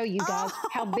wanted to show you guys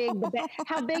how big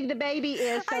the baby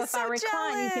is. So if I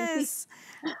recline,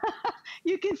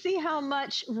 you can see how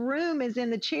much room is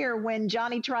in the chair when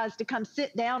Johnny tries to come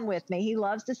sit down with me. He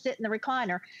loves to sit in the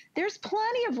recliner. There's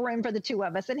plenty of room for the two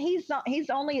of us, and he's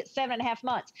only at 7.5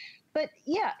 months. But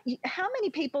yeah, how many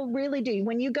people really do?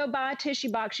 When you go buy a tissue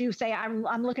box, you say, I'm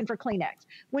looking for Kleenex.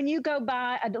 When you go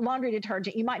buy a laundry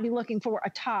detergent, you might be looking for a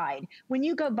Tide. When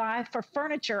you go buy for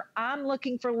furniture, I'm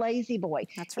looking for Lazy Boy.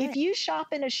 That's right. If you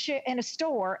shop in a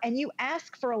store and you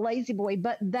ask for a Lazy Boy,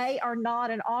 but they are not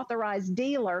an authorized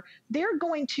dealer, they're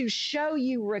going to show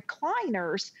you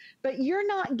recliners, but you're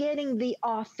not getting the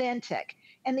authentic.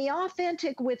 And the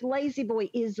authentic with Lazy Boy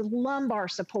is lumbar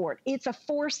support. It's a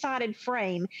 4-sided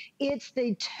frame. It's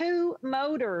the 2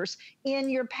 motors in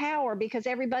your Power because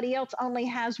everybody else only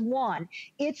has 1.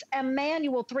 It's a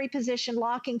manual 3-position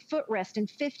locking footrest and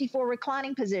 54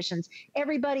 reclining positions.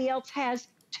 Everybody else has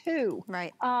 2.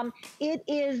 Right. It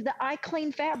is the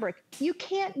iClean fabric. You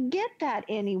can't get that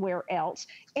anywhere else.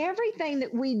 Everything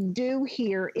that we do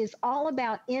here is all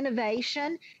about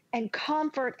innovation and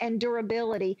comfort and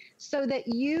durability so that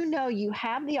you know you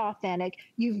have the authentic,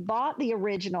 you've bought the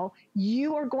original,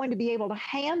 you are going to be able to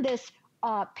hand this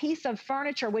piece of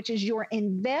furniture, which is your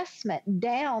investment,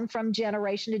 down from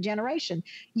generation to generation.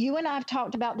 You and I have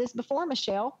talked about this before,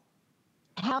 Michelle.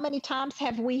 How many times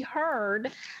have we heard,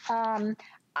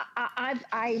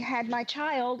 I had my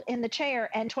child in the chair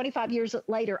and 25 years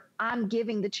later, I'm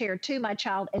giving the chair to my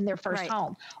child in their first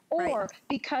home. Or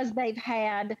because they've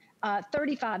had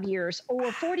 35 years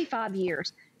or 45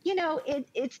 years. you know,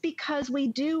 it's because we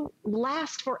do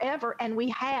last forever and we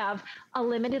have a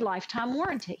limited lifetime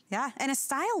warranty. Yeah, and a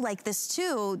style like this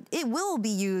too, it will be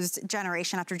used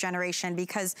generation after generation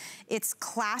because it's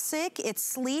classic, it's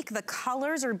sleek, the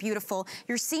colors are beautiful.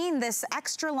 You're seeing this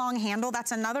extra long handle.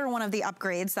 That's another one of the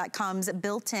upgrades that comes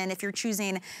built in if you're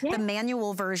choosing the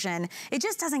manual version. It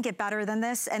just doesn't get better than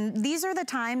this. And these are the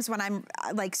times when I'm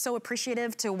like so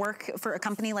appreciative to work for a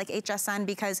company like HSN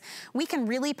because we can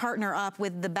really partner up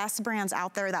with the best brands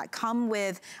out there that come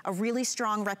with a really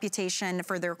strong reputation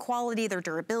for their quality, their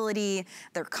durability,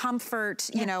 their comfort,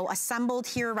 you know, assembled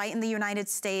here right in the United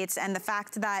States. And the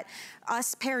fact that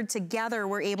us paired together,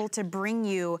 we're able to bring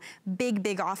you big,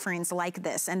 big offerings like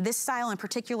this. And this style in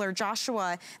particular,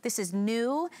 Joshua, this is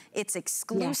new, it's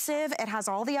exclusive, it has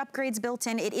all the upgrades built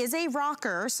in. It is a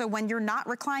rocker, so when you're not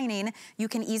reclining, you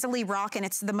can easily rock, and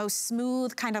it's the most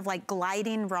smooth kind of like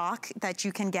gliding rock that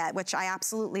you can get, which I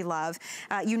absolutely love.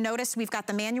 You notice we've got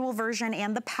the manual version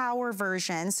and the power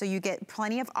version, so you get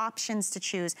plenty of options to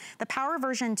choose. The power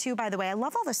version too, by the way, I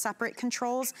love all the separate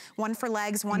controls, one for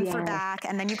legs, one for back,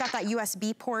 and then you've got that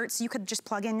USB port, so you could just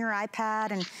plug in your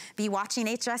iPad and be watching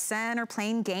HSN or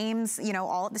playing games, you know,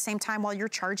 all at the same time while you're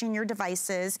charging your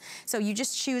devices. So you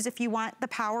just choose if you want the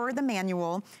power or the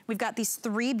manual. We've got these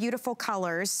 3 beautiful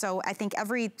colors, so I think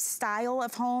every style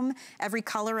of home, every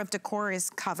color of decor is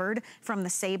covered, from the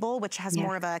sable, which has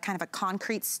more of a kind of a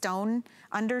concrete stone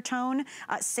undertone.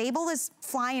 Sable is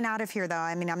flying out of here though.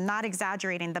 I mean, I'm not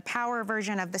exaggerating. The power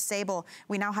version of the sable,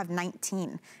 we now have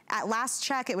 19. At last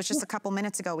check, it was just a couple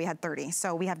minutes ago, we had 30.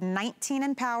 So we have 19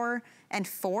 in power and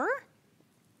 40,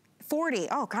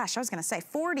 oh gosh, I was gonna say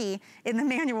 40 in the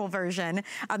manual version.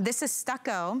 This is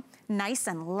stucco, nice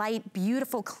and light,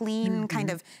 beautiful, clean, kind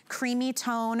of creamy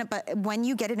tone, but when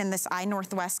you get it in this I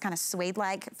Northwest kind of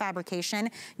suede-like fabrication,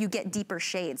 you get deeper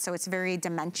shades, so it's very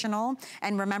dimensional.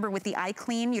 And remember, with the eye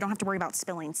clean, you don't have to worry about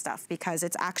spilling stuff because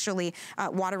it's actually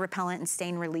water repellent and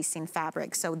stain releasing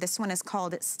fabric. So this one is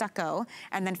called stucco.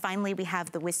 And then finally we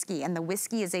have the whiskey, and the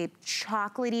whiskey is a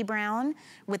chocolatey brown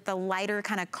with the lighter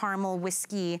kind of caramel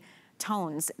whiskey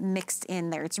tones mixed in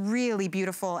there. It's really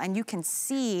beautiful, and you can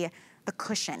see the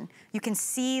cushion. You can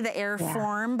see the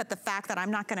airform, but the fact that I'm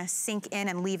not gonna sink in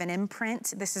and leave an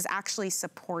imprint, this is actually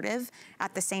supportive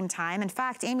at the same time. In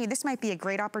fact, Amy, this might be a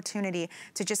great opportunity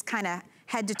to just kind of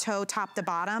head to toe, top to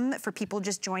bottom, for people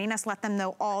just joining us, let them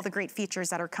know all the great features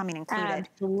that are coming included.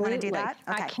 Absolutely. You wanna do that?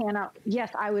 Okay. I cannot,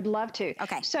 yes, I would love to.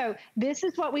 Okay. So this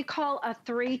is what we call a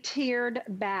 3-tiered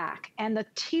back, and the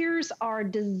tiers are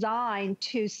designed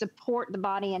to support the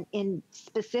body in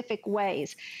specific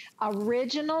ways.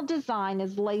 Original design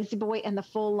is Lazy Boy and the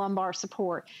full lumbar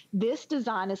support. This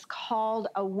design is called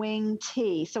a wing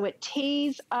tee. So it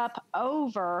tees up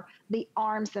over the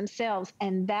arms themselves,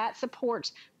 and that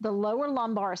supports the lower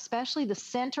lumbar, especially the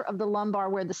center of the lumbar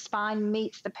where the spine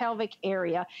meets the pelvic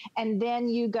area. And then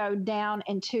you go down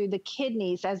into the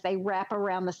kidneys as they wrap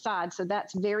around the side. So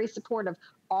that's very supportive,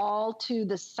 all to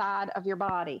the side of your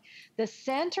body. The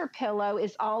center pillow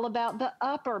is all about the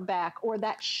upper back, or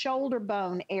that shoulder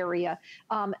bone area.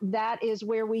 That is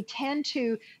where we tend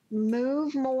to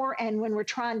move more, and when we're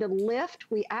trying to lift,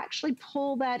 we actually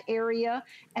pull that area,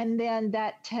 and then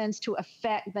that tends to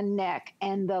affect the neck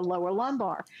and the lower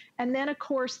lumbar. And then, of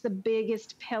course, the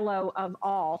biggest pillow of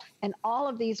all, and all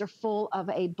of these are full of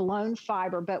a blown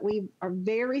fiber, but we are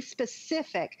very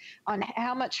specific on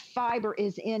how much fiber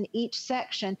is in each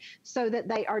section so that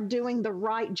they are doing the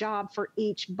right job for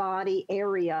each body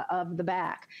area of the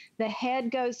back. The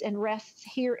head goes and rests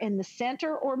here in the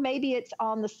center, or maybe it's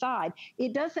on the side.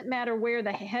 It doesn't matter where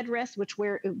the head rests,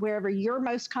 wherever you're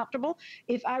most comfortable.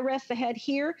 If I rest the head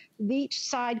here, each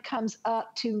side comes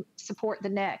up to support the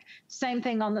neck. Same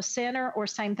thing on the center, or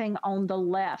same thing on the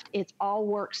left. It all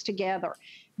works together.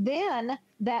 Then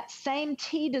that same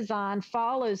T design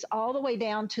follows all the way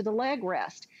down to the leg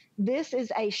rest. This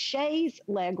is a chaise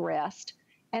leg rest.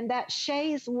 And that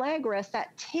chaise leg rest,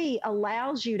 that T,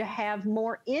 allows you to have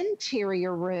more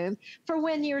interior room for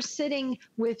when you're sitting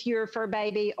with your fur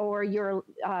baby or your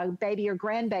baby or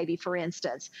grandbaby, for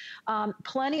instance.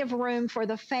 Plenty of room for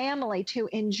the family to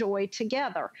enjoy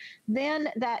together. Then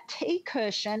that T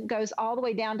cushion goes all the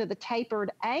way down to the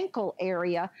tapered ankle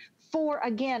area for,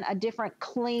 again, a different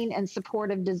clean and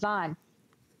supportive design.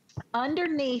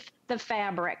 Underneath the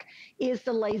fabric is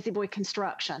the La-Z-Boy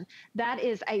construction. That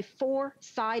is a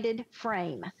 4-sided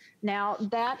frame. Now,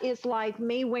 that is like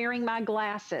me wearing my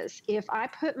glasses. If I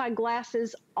put my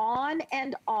glasses on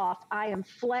and off, I am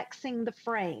flexing the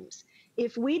frames.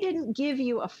 If we didn't give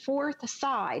you a 4th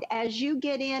side, as you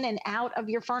get in and out of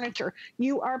your furniture,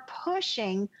 you are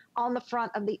pushing on the front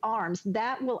of the arms.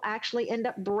 That will actually end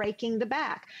up breaking the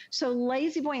back. So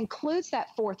La-Z-Boy includes that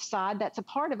 4th side. That's a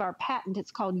part of our patent.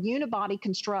 It's called unibody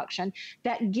construction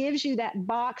that gives you that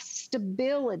box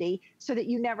stability so that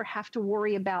you never have to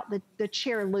worry about the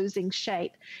chair losing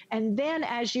shape. And then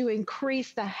as you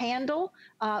increase the handle,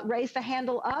 raise the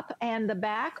handle up and the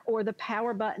back or the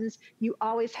power buttons, you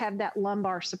always have that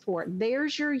lumbar support.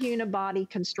 There's your unibody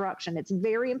construction. It's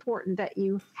very important that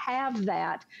you have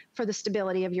that for the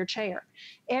stability of your chair.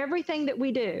 Everything that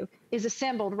we do is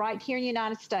assembled right here in the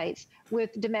United States with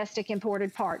domestic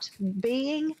imported parts.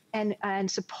 Being and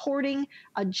supporting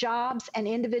jobs and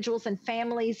individuals and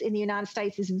families in the United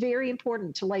States is very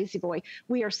important to La-Z-Boy.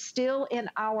 We are still in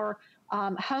our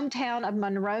hometown of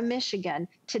Monroe, Michigan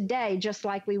today, just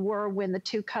like we were when the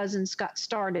two cousins got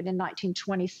started in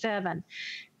 1927.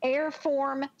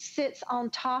 Airform sits on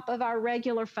top of our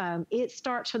regular foam. It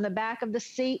starts from the back of the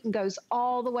seat and goes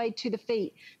all the way to the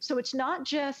feet. So it's not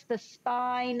just the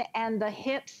spine and the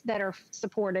hips that are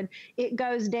supported. It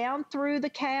goes down through the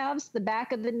calves, the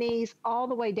back of the knees, all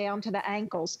the way down to the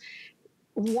ankles.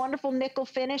 Wonderful nickel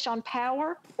finish on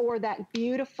power, or that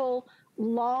beautiful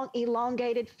long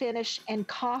elongated finish and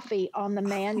coffee on the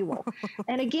manual.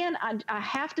 And again, I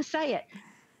have to say it,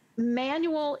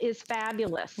 manual is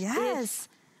fabulous. Yes.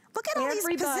 Look at all these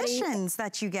positions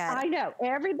that you get. I know.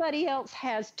 Everybody else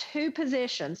has 2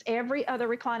 positions, every other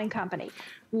reclining company.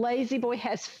 La-Z-Boy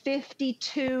has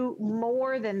 52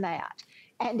 more than that.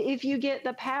 And if you get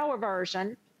the power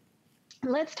version,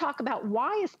 let's talk about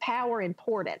why is power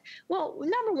important. Well,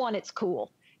 number one, it's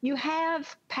cool. You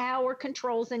have power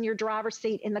controls in your driver's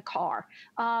seat in the car.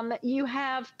 You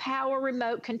have power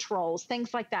remote controls,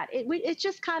 things like that. It's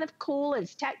just kind of cool.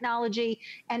 It's technology,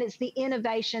 and it's the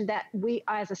innovation that we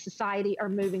as a society are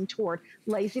moving toward.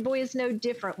 La-Z-Boy is no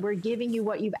different. We're giving you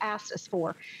what you've asked us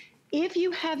for. If you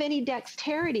have any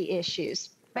dexterity issues,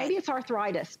 maybe it's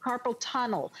arthritis, carpal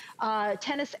tunnel,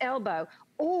 tennis elbow,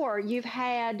 or you've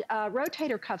had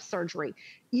rotator cuff surgery,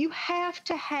 you have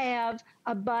to have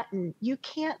a button. You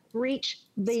can't reach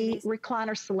the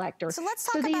recliner selector. So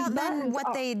let's talk about then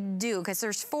what they do, because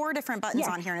there's 4 different buttons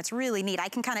on here, and it's really neat. I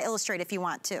can kind of illustrate if you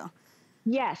want to.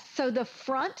 Yes, so the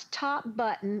front top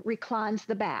button reclines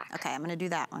the back. Okay, I'm gonna do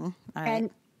that one. All right.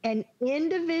 And an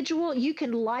individual, you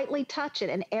can lightly touch it,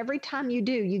 and every time you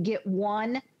do, you get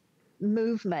 1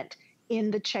 movement in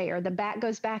the chair. The back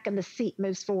goes back and the seat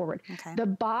moves forward. Okay. The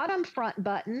bottom front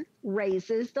button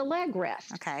raises the leg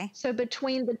rest. Okay. So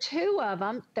between the 2 of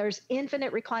them, there's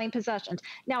infinite reclining positions.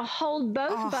 Now hold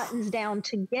both buttons down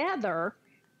together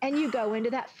and you go into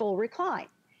that full recline.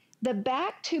 The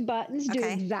back 2 buttons do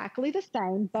exactly the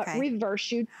same, but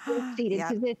reverse you to a seated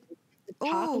position. The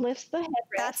top lifts the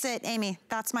headrest. That's it, Amy.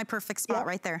 That's my perfect spot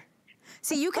right there.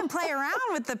 See, you can play around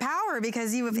with the power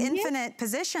because you have infinite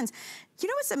positions. You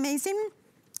know what's amazing?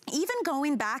 Even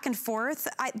going back and forth,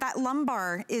 that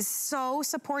lumbar is so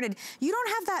supported. You don't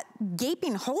have that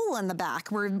gaping hole in the back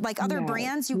where, like other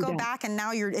brands, you go back and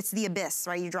now it's the abyss,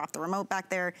 right? You drop the remote back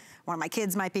there. One of my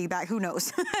kids might be back, who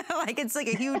knows? Like it's like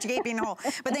a huge gaping hole.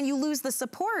 But then you lose the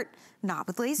support, not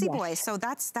with La-Z-Boy. So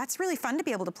that's really fun to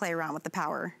be able to play around with the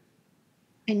power.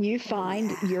 And you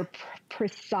find your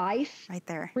precise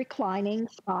reclining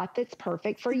spot that's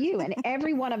perfect for you. And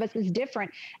every one of us is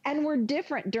different. And we're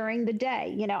different during the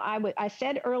day. You know, I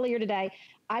said earlier today,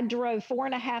 I drove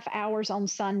 4.5 hours on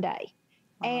Sunday.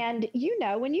 And, you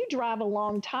know, when you drive a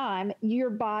long time, your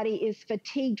body is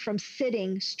fatigued from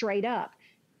sitting straight up.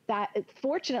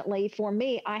 Fortunately for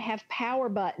me, I have power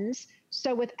buttons.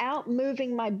 So without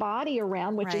moving my body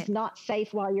around, which is not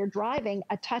safe while you're driving,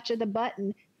 a touch of the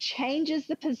button changes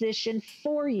the position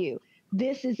for you.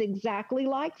 This is exactly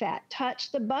like that.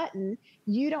 Touch the button.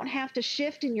 You don't have to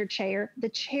shift in your like the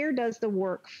chair does the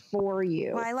work for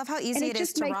you. Well, I love how easy it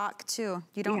is to rock too.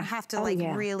 You don't have to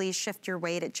really shift your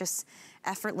weight. It just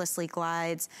effortlessly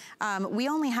glides. We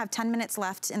only have 10 minutes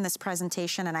left in this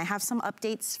presentation, and I have some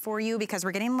updates for you because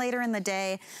we're getting later in the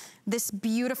day. This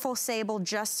beautiful Sable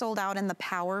just sold out in the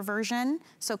power version,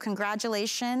 so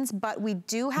congratulations. But we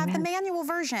do have the manual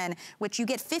version, which you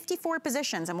get 54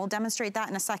 positions, and we'll demonstrate that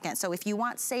in a second. So if you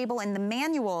want Sable in the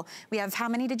manual, we have, how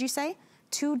many did you say?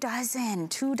 2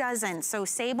 dozen. So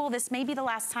sable, this may be the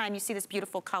last time you see this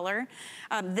beautiful color.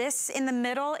 This in the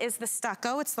middle is the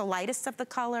stucco. It's the lightest of the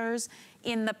colors.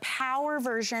 In the power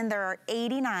version, there are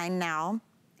 89 now.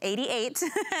 88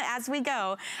 as we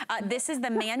go. This is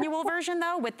the manual version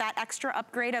though, with that extra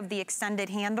upgrade of the extended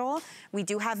handle. We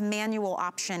do have manual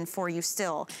option for you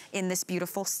still in this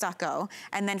beautiful stucco.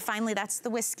 And then finally, that's the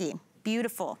whiskey.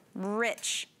 Beautiful,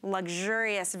 rich,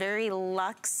 luxurious, very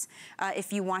luxe.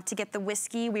 If you want to get the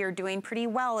whiskey, we are doing pretty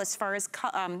well as far as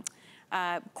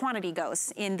quantity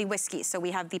goes in the whiskey. So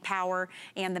we have the power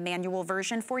and the manual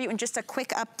version for you. And just a quick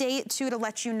update too, to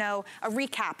let you know, a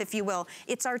recap, if you will.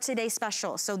 It's our today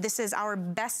special. So this is our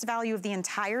best value of the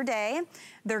entire day.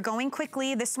 They're going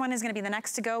quickly. This one is gonna be the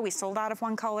next to go. We sold out of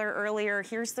one color earlier.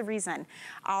 Here's the reason.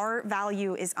 Our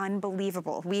value is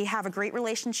unbelievable. We have a great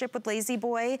relationship with Lazy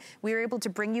Boy. We were able to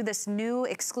bring you this new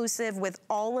exclusive with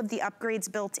all of the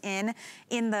upgrades built in.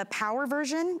 In the power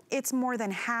version, it's more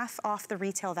than half off the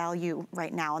retail value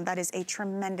right now, and that is a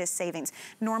tremendous savings.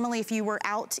 Normally, if you were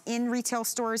out in retail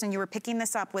stores and you were picking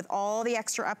this up with all the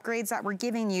extra upgrades that we're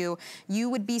giving you, you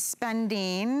would be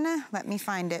spending, let me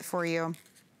find it for you.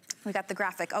 We got the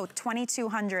graphic, oh,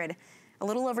 $2,200. A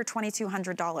little over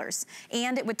 $2,200.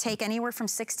 And it would take anywhere from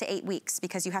 6 to 8 weeks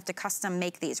because you have to custom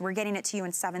make these. We're getting it to you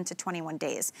in 7 to 21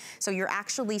 days. So you're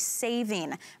actually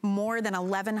saving more than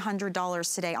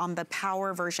 $1,100 today on the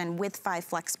power version with 5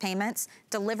 flex payments.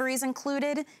 Delivery is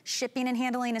included, shipping and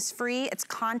handling is free. It's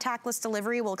contactless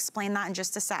delivery. We'll explain that in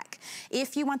just a sec.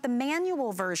 If you want the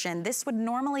manual version, this would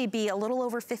normally be a little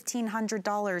over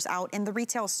 $1,500 out in the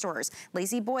retail stores.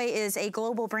 Lazy Boy is a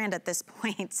global brand at this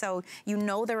point, so you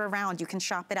know they're around. You can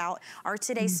shop it out. Our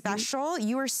today special,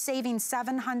 you are saving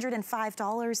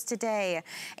 $705 today.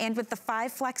 And with the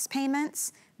 5 flex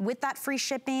payments, with that free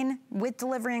shipping, with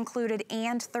delivery included,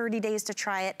 and 30 days to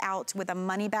try it out with a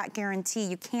money back guarantee,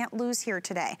 you can't lose here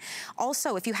today.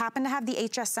 Also, if you happen to have the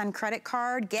HSN credit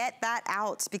card, get that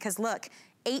out because look,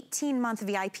 18-month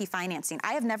VIP financing.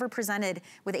 I have never presented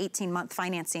with 18-month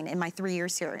financing in my 3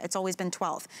 years here. It's always been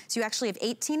 12. So you actually have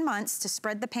 18 months to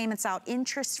spread the payments out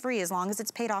interest-free as long as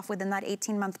it's paid off within that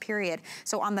 18-month period.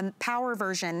 So on the power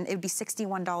version, it would be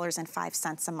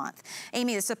 $61.05 a month.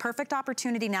 Amy, it's a perfect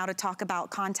opportunity now to talk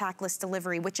about contactless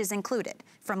delivery, which is included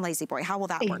from Lazy Boy. How will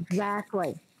that work?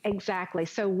 Exactly.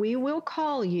 So we will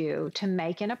call you to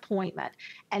make an appointment.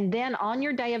 And then on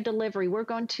your day of delivery, we're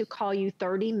going to call you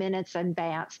 30 minutes in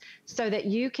advance so that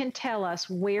you can tell us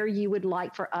where you would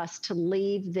like for us to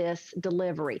leave this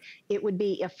delivery. It would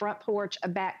be a front porch, a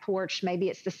back porch, maybe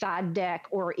it's the side deck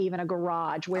or even a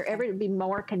garage, wherever it would be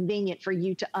more convenient for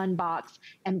you to unbox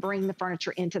and bring the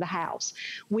furniture into the house.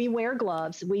 We wear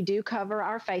gloves. We do cover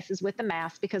our faces with the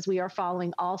mask because we are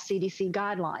following all CDC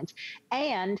guidelines.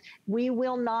 And we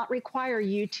will not require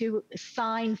you to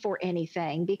sign for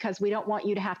anything because we don't want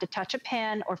you to have to touch a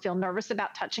pen or feel nervous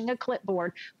about touching a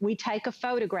clipboard. We take a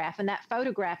photograph and that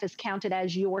photograph is counted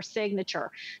as your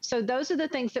signature. So those are the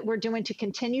things that we're doing to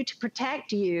continue to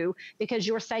protect you because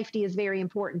your safety is very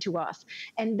important to us.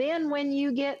 And then when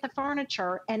you get the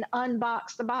furniture and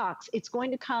unbox the box, it's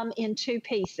going to come in 2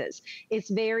 pieces. It's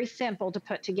very simple to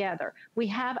put together. We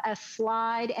have a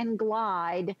slide and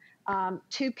glide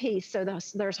 2-piece. So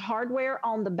there's hardware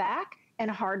on the back and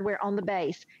hardware on the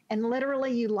base. And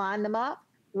literally you line them up,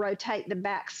 rotate the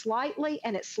back slightly,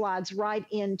 and it slides right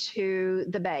into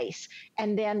the base.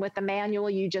 And then with the manual,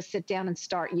 you just sit down and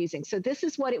start using. So this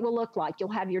is what it will look like. You'll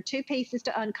have your 2 pieces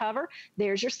to uncover.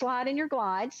 There's your slide and your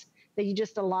glides. Then you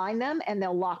just align them and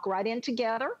they'll lock right in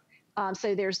together.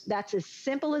 So that's as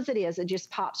simple as it is. It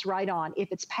just pops right on.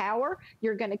 If it's power,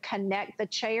 you're going to connect the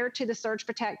chair to the surge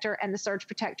protector and the surge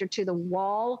protector to the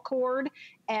wall cord,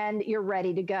 and you're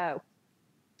ready to go.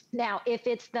 Now, if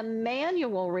it's the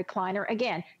manual recliner,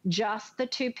 again, just the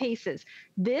 2 pieces.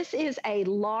 This is a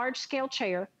large scale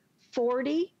chair,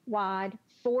 40 wide,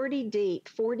 40 deep,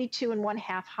 42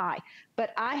 1/2 high.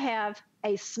 But I have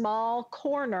a small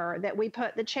corner that we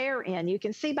put the chair in. You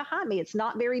can see behind me, it's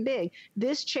not very big.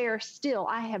 This chair still,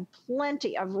 I have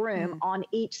plenty of room on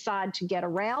each side to get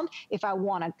around. If I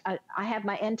want to, I have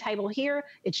my end table here.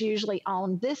 It's usually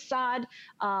on this side.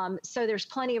 So there's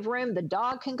plenty of room. The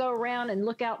dog can go around and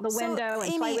look out the window and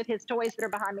Amy, play with his toys that are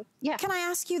behind me. Yeah. Can I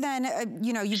ask you then,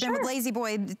 you know, you've been with Lazy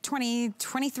Boy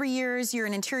 23 years, you're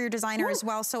an interior designer as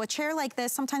well. So a chair like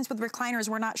this, sometimes with recliners,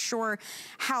 we're not sure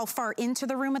how far into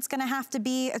the room it's going to have to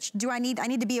be. I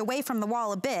need to be away from the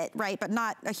wall a bit, right? But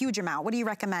not a huge amount. What do you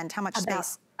recommend? How much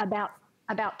space? About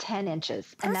 10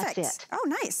 inches. Perfect. And that's it. Oh,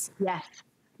 nice. Yes.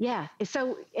 Yeah.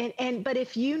 So, but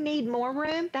if you need more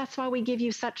room, that's why we give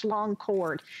you such long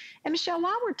cord. And Michelle,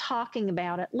 while we're talking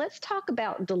about it, let's talk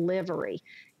about delivery.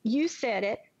 You said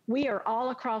it, we are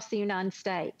all across the United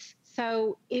States.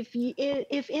 So if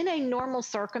in a normal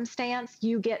circumstance,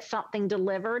 you get something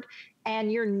delivered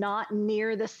and you're not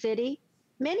near the city,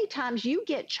 many times you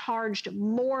get charged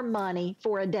more money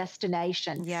for a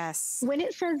destination. Yes. When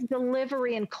it says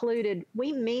delivery included,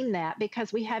 we mean that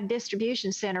because we have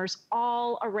distribution centers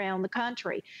all around the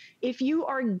country. If you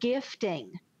are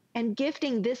gifting, and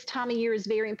gifting this time of year is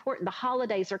very important. The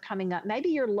holidays are coming up. Maybe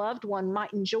your loved one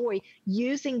might enjoy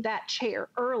using that chair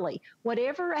early.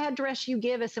 Whatever address you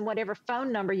give us and whatever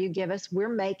phone number you give us, we're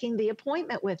making the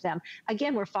appointment with them.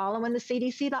 Again, we're following the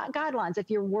CDC guidelines. If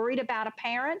you're worried about a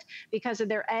parent because of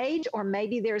their age, or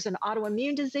maybe there's an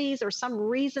autoimmune disease or some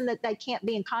reason that they can't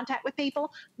be in contact with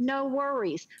people, no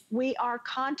worries. We are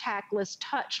contactless,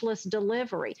 touchless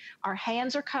delivery. Our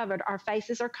hands are covered. Our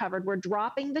faces are covered. We're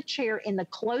dropping the chair in the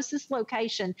closest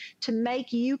location to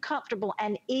make you comfortable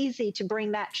and easy to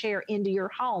bring that chair into your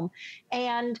home.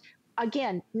 And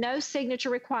again, no signature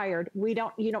required. You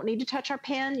don't need to touch our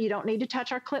pen. You don't need to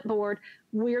touch our clipboard.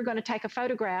 We're going to take a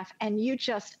photograph and you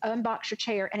just unbox your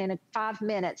chair and in 5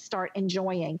 minutes start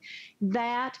enjoying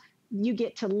that. You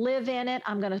get to live in it.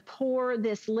 I'm going to pour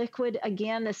this liquid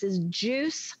again. This is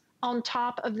juice on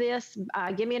top of this.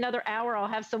 Give me another hour, I'll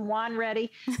have some wine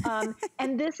ready.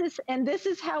 And this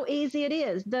is how easy it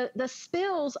is. The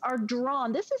spills are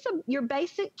drawn. This is your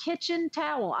basic kitchen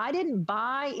towel. I didn't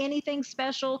buy anything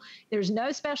special. There's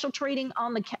no special treating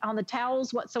on the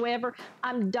towels whatsoever.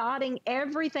 I'm dotting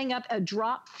everything up. A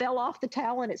drop fell off the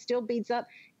towel and it still beads up.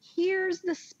 Here's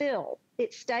the spill.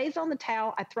 It stays on the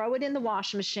towel. I throw it in the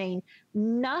washing machine.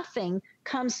 Nothing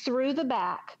comes through the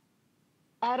back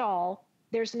at all.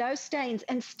 There's no stains.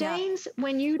 And stains,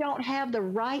 when you don't have the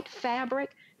right fabric,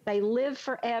 they live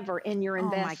forever in your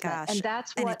investment. Oh my gosh. And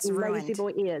that's what Lazy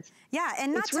Boy is. Yeah,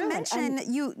 and not to mention,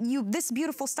 this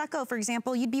beautiful stucco, for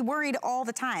example, you'd be worried all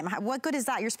the time. What good is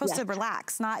that? You're supposed to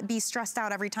relax, not be stressed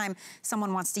out every time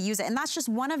someone wants to use it. And that's just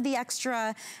one of the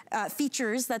extra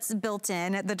features that's built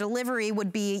in. The delivery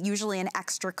would be usually an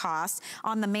extra cost.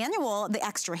 On the manual, the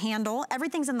extra handle,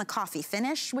 everything's in the coffee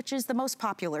finish, which is the most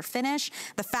popular finish.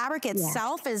 The fabric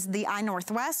itself is the I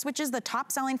Northwest, which is the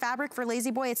top selling fabric for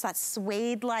Lazy Boy. It's that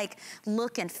suede-like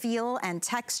look and feel and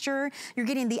texture. You're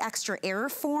getting the extra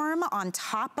airform on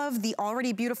top of the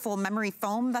already beautiful memory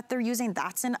foam that they're using.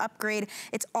 That's an upgrade.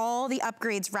 It's all the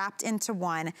upgrades wrapped into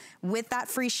one with that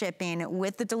free shipping,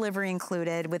 with the delivery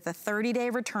included, with the 30-day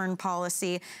return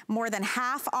policy, more than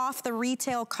half off the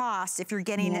retail cost if you're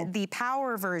getting the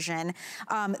power version.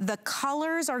 The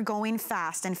colors are going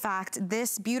fast. In fact,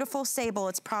 this beautiful sable,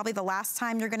 it's probably the last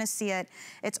time you're gonna see it.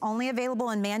 It's only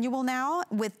available in manual now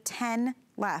with 10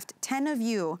 left. 10 of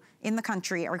you in the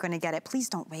country are going to get it. Please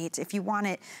don't wait. If you want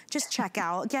it, just check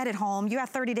out, get it home. You have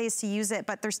 30 days to use it,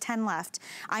 but there's 10 left.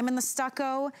 I'm in the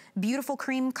stucco, beautiful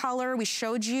cream color. We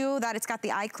showed you that it's got the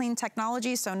iClean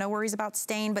technology, so no worries about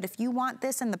stain. But if you want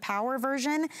this in the power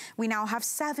version, we now have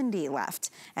 70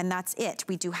 left, and that's it.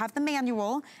 We do have the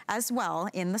manual as well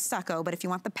in the stucco, but if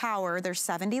you want the power, there's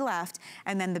 70 left.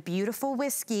 And then the beautiful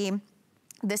whiskey.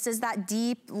 This is that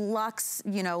deep luxe,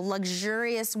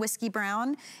 luxurious whiskey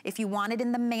brown. If you want it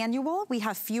in the manual, we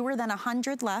have fewer than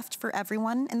 100 left for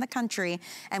everyone in the country.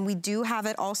 And we do have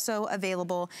it also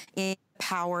available in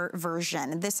power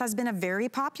version. This has been a very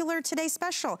popular Today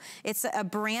Special. It's a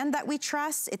brand that we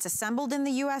trust. It's assembled in the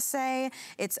USA.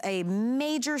 It's a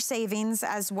major savings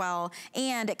as well.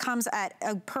 And it comes at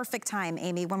a perfect time,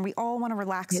 Amy, when we all want to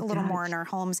relax a little more in our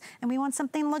homes and we want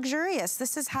something luxurious.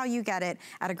 This is how you get it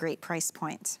at a great price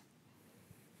point.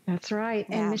 That's right.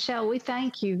 Yeah. And Michelle, we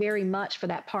thank you very much for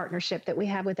that partnership that we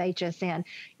have with HSN.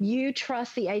 You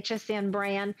trust the HSN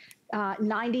brand.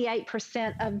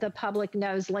 98% of the public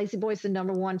knows Lazy Boy is the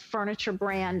 #1 furniture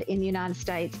brand in the United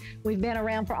States. We've been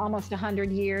around for almost 100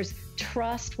 years.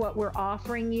 Trust what we're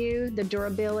offering you, the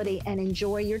durability, and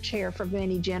enjoy your chair for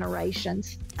many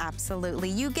generations. Absolutely.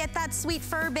 You get that sweet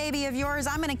fur baby of yours.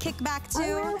 I'm going to kick back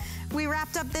too. We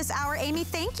wrapped up this hour. Amy,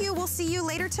 thank you. We'll see you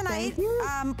later tonight.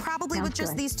 Probably with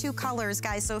just these two colors,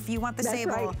 guys. So if you want the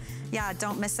sable, yeah,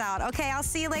 don't miss out. Okay, I'll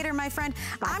see you later, my friend.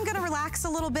 Bye. I'm going to relax a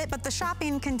little bit, but the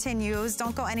shopping continues.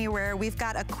 Don't go anywhere. We've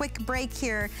got a quick break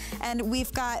here, and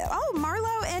we've got,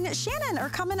 Marlo and Shannon are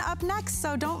coming up next,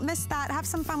 so don't miss that. Have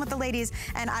some fun with the ladies,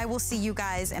 and I will see you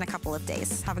guys in a couple of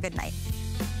days. Have a good night.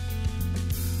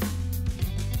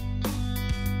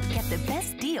 Get the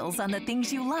best deals on the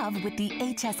things you love with the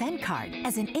HSN card.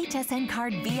 As an HSN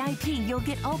card VIP, you'll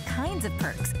get all kinds of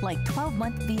perks, like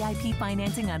 12-month VIP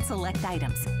financing on select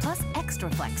items, plus extra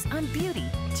flex on beauty,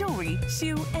 jewelry,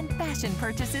 shoe, and fashion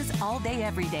purchases all day,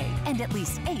 every day. And at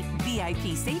least 8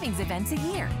 VIP savings events a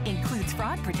year. Includes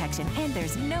fraud protection, and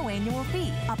there's no annual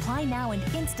fee. Apply now and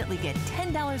instantly get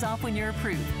 $10 off when you're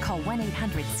approved. Call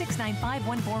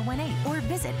 1-800-695-1418 or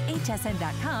visit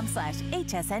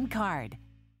hsn.com/HSN card.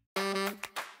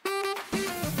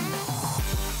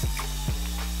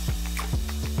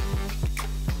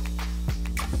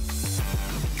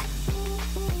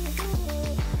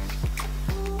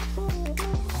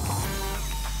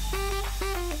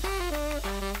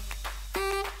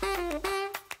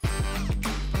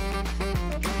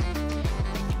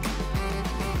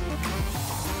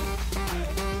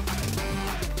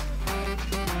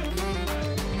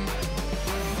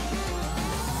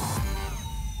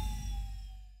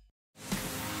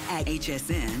 At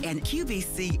HSN and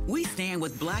QVC, we stand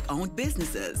with Black-owned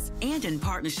businesses. And in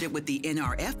partnership with the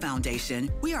NRF Foundation,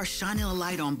 we are shining a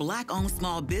light on Black-owned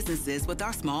small businesses with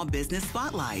our Small Business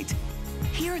Spotlight.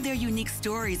 Hear their unique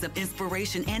stories of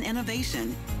inspiration and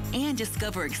innovation, and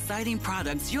discover exciting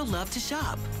products you'll love to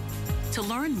shop. To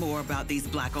learn more about these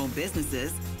Black-owned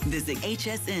businesses, visit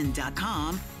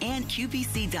hsn.com and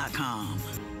qvc.com.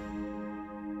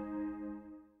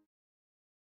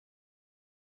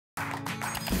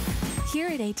 Here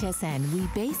at HSN, we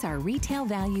base our retail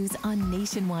values on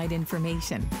nationwide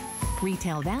information.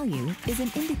 Retail value is an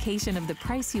indication of the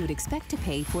price you would expect to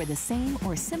pay for the same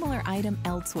or similar item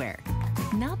elsewhere,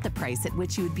 not the price at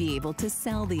which you would be able to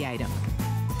sell the item.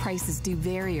 Prices do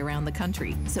vary around the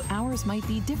country, so ours might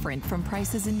be different from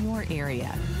prices in your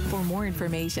area. For more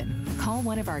information, call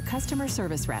one of our customer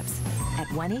service reps at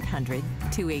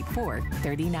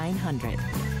 1-800-284-3900.